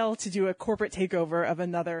 and sail to do a corporate takeover of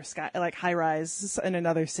another high-rise in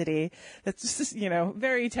another city. That's just,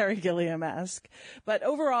 very Terry Gilliam-esque. But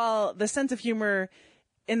overall, the sense of humor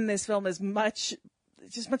in this film is much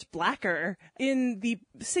blacker in the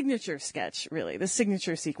signature sketch, really, the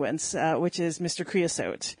signature sequence, which is Mr.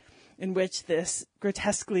 Creosote, in which this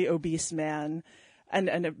grotesquely obese man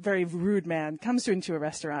and a very rude man comes into a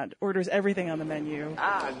restaurant, orders everything on the menu.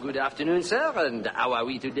 Good afternoon, sir, and how are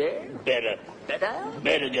we today? Better. Better?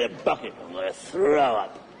 Better get a bucket. I'm going to throw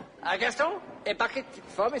up. Gaston, a bucket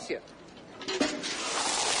for monsieur.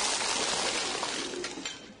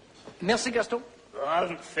 Merci, Gaston. I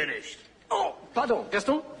haven't finished. Oh, pardon,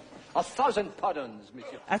 Gaston. 1,000 pardons,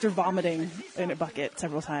 monsieur. After vomiting in a bucket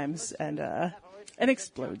several times and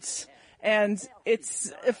explodes. And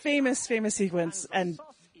it's a famous sequence and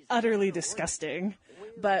utterly disgusting.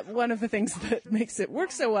 But one of the things that makes it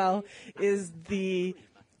work so well is the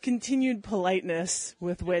continued politeness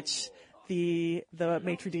with which the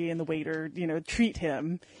maitre d' and the waiter, treat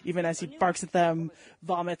him, even as he barks at them,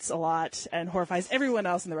 vomits a lot, and horrifies everyone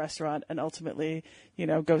else in the restaurant, and ultimately,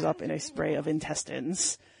 goes up in a spray of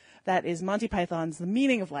intestines. That is Monty Python's The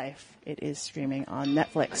Meaning of Life. It is streaming on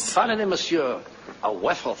Netflix. Finally, monsieur, a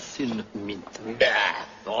wafer thin mint.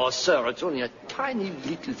 Oh, sir, it's only a tiny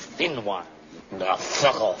little thin one. Now,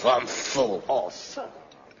 fuck off, I'm full. Oh, sir.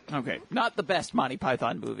 Okay, not the best Monty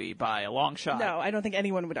Python movie by a long shot. No, I don't think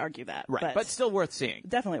anyone would argue that. Right, but still worth seeing.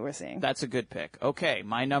 Definitely worth seeing. That's a good pick. Okay,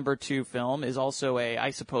 my number 2 film is also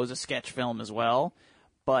I suppose, a sketch film as well.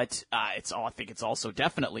 But I think it's also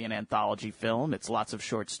definitely an anthology film. It's lots of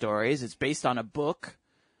short stories. It's based on a book.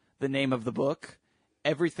 The name of the book,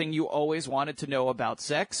 Everything You Always Wanted to Know About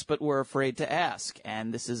Sex, But Were Afraid to Ask.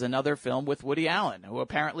 And this is another film with Woody Allen, who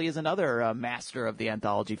apparently is another master of the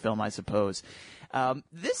anthology film, I suppose.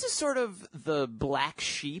 This is sort of the black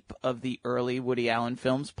sheep of the early Woody Allen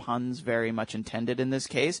films, puns very much intended in this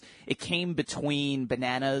case. It came between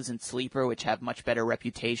Bananas and Sleeper, which have much better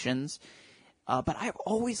reputations. But I've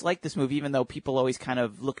always liked this movie, even though people always kind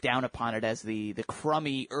of look down upon it as the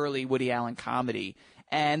crummy early Woody Allen comedy.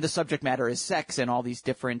 And the subject matter is sex and all these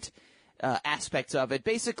different aspects of it.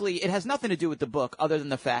 Basically, it has nothing to do with the book other than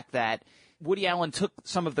the fact that Woody Allen took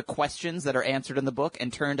some of the questions that are answered in the book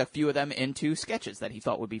and turned a few of them into sketches that he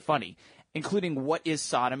thought would be funny, including What is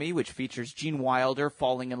Sodomy, which features Gene Wilder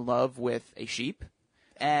falling in love with a sheep.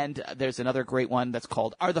 And there's another great one that's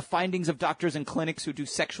called Are the Findings of Doctors and Clinics Who Do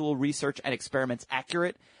Sexual Research and Experiments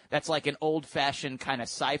Accurate? That's like an old-fashioned kind of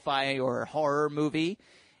sci-fi or horror movie.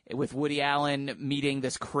 with Woody Allen meeting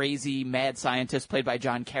this crazy mad scientist played by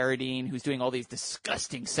John Carradine who's doing all these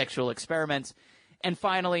disgusting sexual experiments. And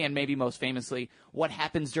finally, and maybe most famously, What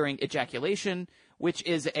Happens During Ejaculation, which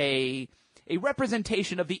is a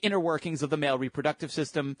representation of the inner workings of the male reproductive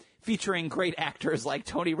system, featuring great actors like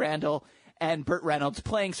Tony Randall and Burt Reynolds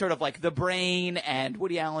playing sort of like the brain, and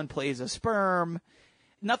Woody Allen plays a sperm.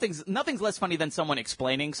 Nothing's less funny than someone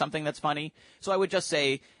explaining something that's funny. So I would just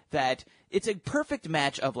say that it's a perfect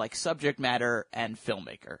match of like subject matter and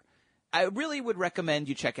filmmaker. I really would recommend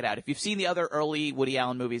you check it out. If you've seen the other early Woody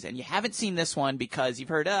Allen movies and you haven't seen this one because you've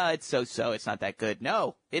heard, it's so-so, it's not that good.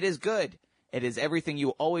 No, it is good. It is everything you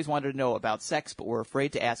always wanted to know about sex, but were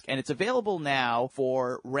afraid to ask. And it's available now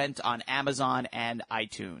for rent on Amazon and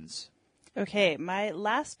iTunes. Okay, my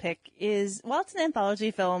last pick is, while it's an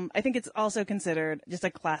anthology film, I think it's also considered just a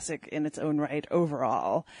classic in its own right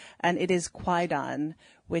overall. And it is Kwaidan,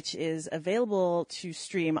 which is available to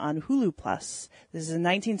stream on Hulu+. This is a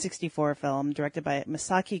 1964 film directed by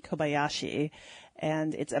Masaki Kobayashi,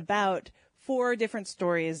 and it's about 4 different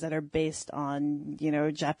stories that are based on,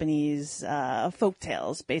 Japanese folk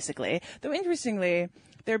tales, basically. Though interestingly,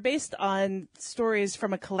 they're based on stories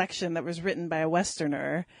from a collection that was written by a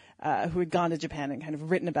Westerner who had gone to Japan and kind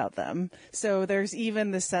of written about them. So there's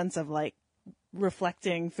even this sense of like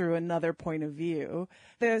reflecting through another point of view.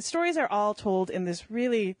 The stories are all told in this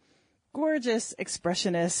really gorgeous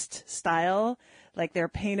expressionist style. Like they're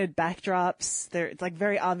painted backdrops. It's like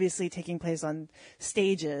very obviously taking place on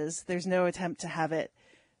stages. There's no attempt to have it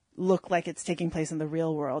look like it's taking place in the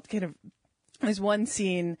real world. There's one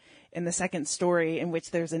scene in the second story in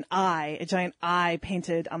which there's an eye, a giant eye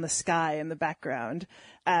painted on the sky in the background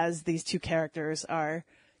as these 2 characters are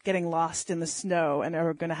getting lost in the snow and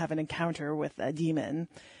are going to have an encounter with a demon.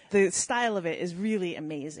 The style of it is really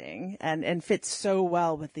amazing and fits so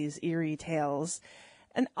well with these eerie tales.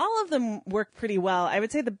 And all of them work pretty well. I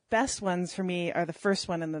would say the best ones for me are the first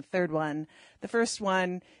one and the third one. The first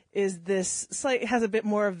one is has a bit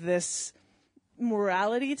more of this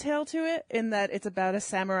morality tale to it, in that it's about a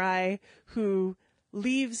samurai who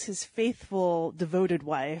leaves his faithful, devoted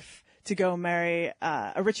wife to go marry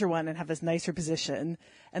a richer one and have this nicer position,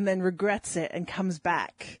 and then regrets it and comes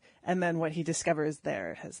back. And then what he discovers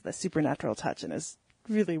there has the supernatural touch and is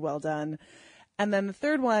really well done. And then the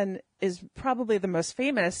third one is probably the most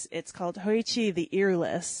famous. It's called Hoichi the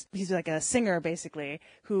Earless. He's like a singer, basically,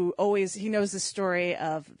 he knows the story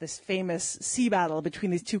of this famous sea battle between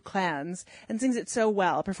these 2 clans and sings it so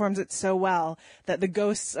well, performs it so well, that the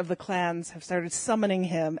ghosts of the clans have started summoning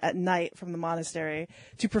him at night from the monastery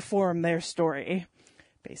to perform their story,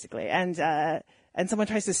 basically. And someone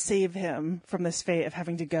tries to save him from this fate of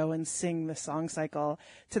having to go and sing the song cycle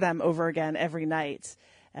to them over again every night.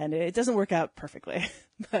 And it doesn't work out perfectly,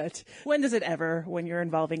 but when does it ever, when you're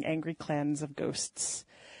involving angry clans of ghosts?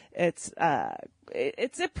 It's a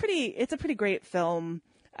pretty great film.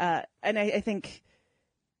 And I think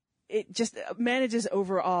it just manages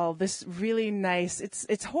overall this really nice,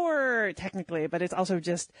 it's horror technically, but it's also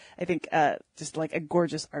just, I think, just like a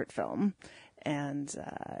gorgeous art film. And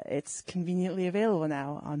it's conveniently available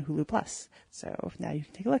now on Hulu+. So now you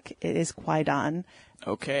can take a look. It is Kwaidan.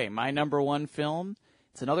 Okay, my number 1 film.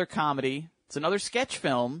 It's another comedy. It's another sketch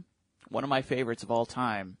film. One of my favorites of all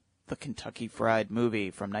time. The Kentucky Fried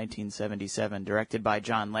Movie from 1977, directed by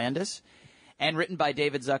John Landis and written by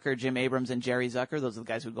David Zucker, Jim Abrams, and Jerry Zucker. Those are the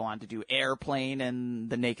guys who go on to do Airplane and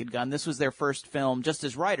The Naked Gun. This was their first film just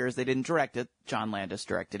as writers. They didn't direct it. John Landis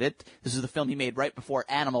directed it. This is the film he made right before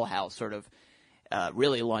Animal House sort of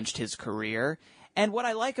really launched his career. And what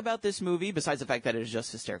I like about this movie, besides the fact that it is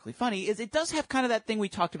just hysterically funny, is it does have kind of that thing we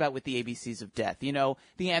talked about with the ABCs of Death.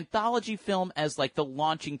 The anthology film as like the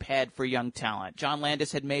launching pad for young talent. John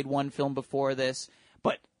Landis had made one film before this,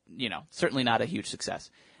 but, certainly not a huge success.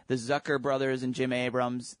 The Zucker brothers and Jim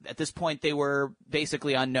Abrams, at this point they were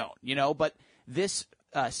basically unknown, but this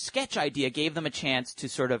sketch idea gave them a chance to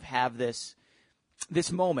sort of have this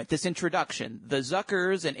moment, this introduction. The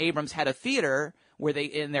Zuckers and Abrams had a theater where they,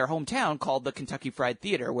 in their hometown, called the Kentucky Fried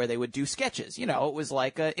Theater, where they would do sketches. It was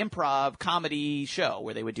like an improv comedy show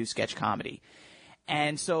where they would do sketch comedy.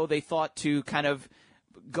 And so they thought to kind of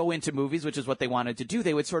go into movies, which is what they wanted to do.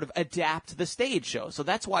 They would sort of adapt the stage show. So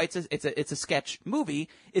that's why it's a sketch movie,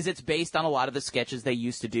 is it's based on a lot of the sketches they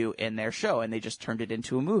used to do in their show, and they just turned it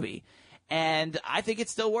into a movie. And I think it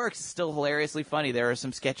still works. It's still hilariously funny. There are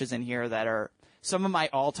some sketches in here that are some of my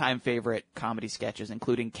all-time favorite comedy sketches,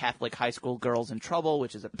 including Catholic High School Girls in Trouble,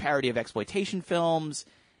 which is a parody of exploitation films.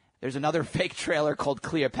 There's another fake trailer called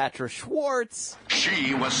Cleopatra Schwartz.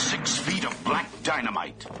 She was 6 feet of black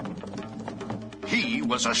dynamite. He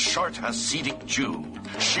was a short Hasidic Jew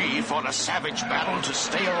She fought a savage battle to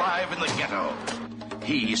stay alive in the ghetto.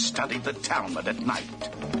 He studied the Talmud at night.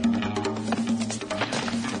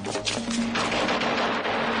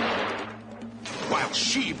 While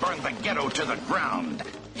she burned the ghetto to the ground,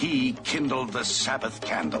 he kindled the Sabbath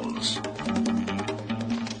candles.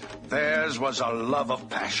 Theirs was a love of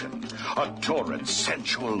passion, a torrid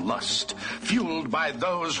sensual lust, fueled by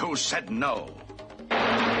those who said no.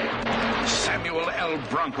 Samuel L.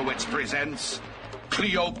 Bronkowitz presents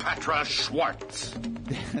Cleopatra Schwartz.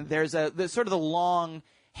 There's sort of the long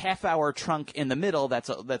half-hour trunk in the middle that's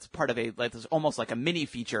part of that's almost like a mini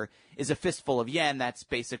feature, is A Fistful of Yen. That's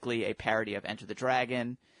basically a parody of Enter the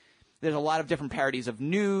Dragon. There's a lot of different parodies of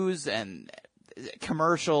news and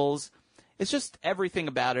commercials. It's just everything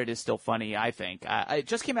about it is still funny, I think. It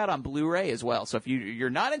just came out on Blu-ray as well. So if you're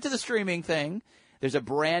not into the streaming thing, there's a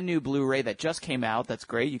brand new Blu-ray that just came out. That's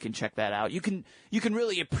great. You can check that out. You can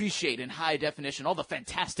really appreciate in high definition all the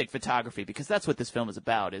fantastic photography, because that's what this film is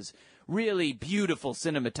about, is really beautiful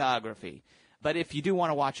cinematography. But if you do want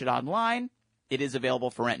to watch it online, it is available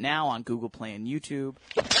for rent now on Google Play and YouTube.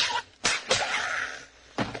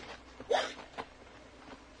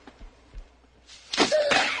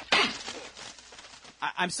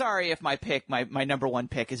 I'm sorry if my number one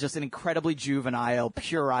pick is just an incredibly juvenile,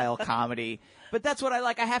 puerile comedy. But that's what I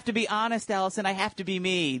like. I have to be honest, Allison. I have to be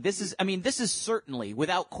me. This is certainly,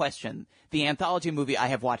 without question, the anthology movie I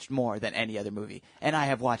have watched more than any other movie. And I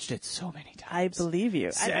have watched it so many times. I believe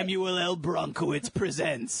you. Samuel L. Bronkowitz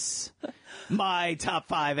presents my top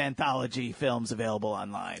 5 anthology films available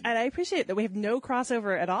online. And I appreciate that we have no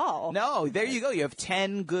crossover at all. No, there you go. You have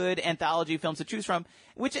 10 good anthology films to choose from,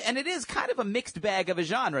 and it is kind of a mixed bag of a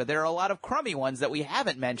genre. There are a lot of crummy ones that we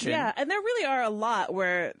haven't mentioned. Yeah, and there really are a lot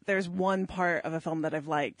where there's one part of a film that I've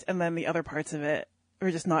liked, and then the other parts of it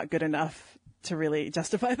are just not good enough to really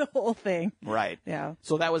justify the whole thing. Right. Yeah.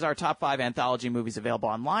 So that was our top 5 anthology movies available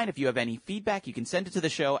online. If you have any feedback, you can send it to the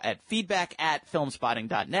show at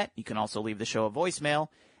feedback@filmspotting.net. You can also leave the show a voicemail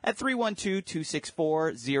at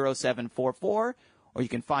 312-264-0744. Or you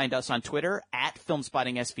can find us on Twitter at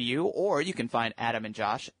FilmspottingSVU, or you can find Adam and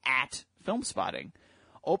Josh at Filmspotting.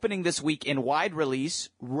 Opening this week in wide release,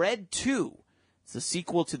 Red 2. It's the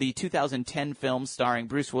sequel to the 2010 film starring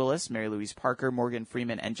Bruce Willis, Mary Louise Parker, Morgan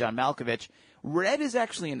Freeman, and John Malkovich. RED is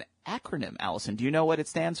actually an acronym, Allison. Do you know what it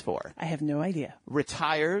stands for? I have no idea.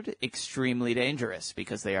 Retired Extremely Dangerous,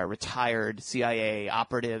 because they are retired CIA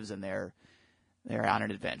operatives and they're on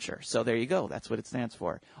an adventure. So there you go. That's what it stands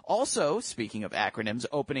for. Also, speaking of acronyms,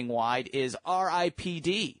 opening wide is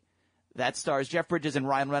RIPD. That stars Jeff Bridges and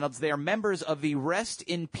Ryan Reynolds. They are members of the Rest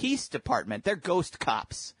in Peace Department. They're ghost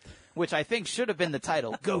cops, which I think should have been the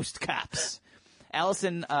title, Ghost Cops.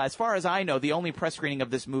 Allison, as far as I know, the only press screening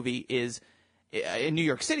of this movie is, in New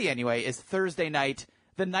York City anyway, is Thursday night,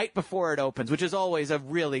 the night before it opens, which is always a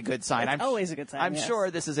really good sign. It's always a good sign, I'm yes. sure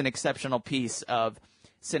this is an exceptional piece of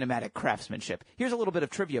cinematic craftsmanship. Here's a little bit of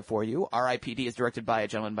trivia for you. R.I.P.D. is directed by a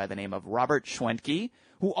gentleman by the name of Robert Schwentke,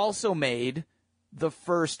 who also made the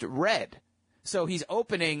first Red. So he's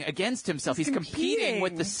opening against himself. He's competing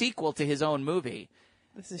with the sequel to his own movie.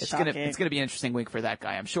 This is shocking. It's going to be an interesting week for that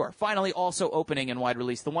guy, I'm sure. Finally, also opening in wide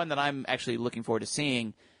release, the one that I'm actually looking forward to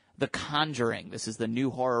seeing, The Conjuring. This is the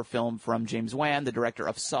new horror film from James Wan, the director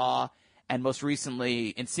of Saw, and most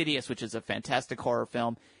recently Insidious, which is a fantastic horror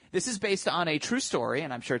film. This is based on a true story,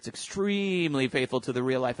 and I'm sure it's extremely faithful to the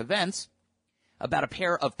real-life events, about a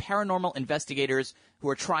pair of paranormal investigators who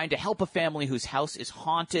are trying to help a family whose house is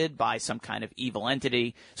haunted by some kind of evil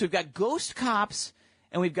entity. So we've got ghost cops,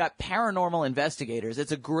 and we've got paranormal investigators.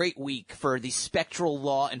 It's a great week for the spectral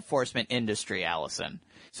law enforcement industry, Allison.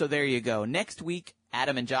 So there you go. Next week,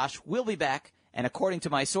 Adam and Josh will be back, and according to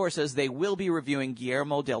my sources, they will be reviewing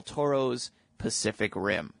Guillermo del Toro's Pacific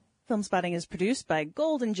Rim. Filmspotting is produced by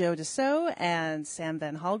Golden Joe Dassault and Sam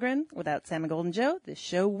Van Halgren. Without Sam and Golden Joe, this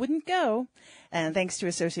show wouldn't go. And thanks to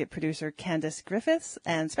associate producer Candace Griffiths,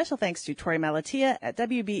 and special thanks to Tori Malatia at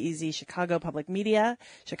WBEZ Chicago Public Media.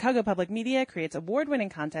 Chicago Public Media creates award-winning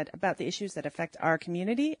content about the issues that affect our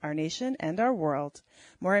community, our nation, and our world.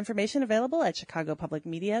 More information available at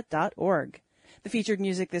chicagopublicmedia.org. The featured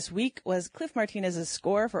music this week was Cliff Martinez's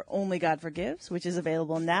score for Only God Forgives, which is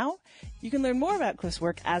available now. You can learn more about Cliff's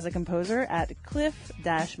work as a composer at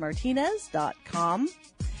cliff-martinez.com.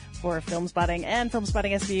 For Filmspotting and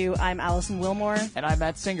Filmspotting SVU, I'm Allison Wilmore. And I'm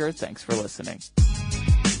Matt Singer. Thanks for listening.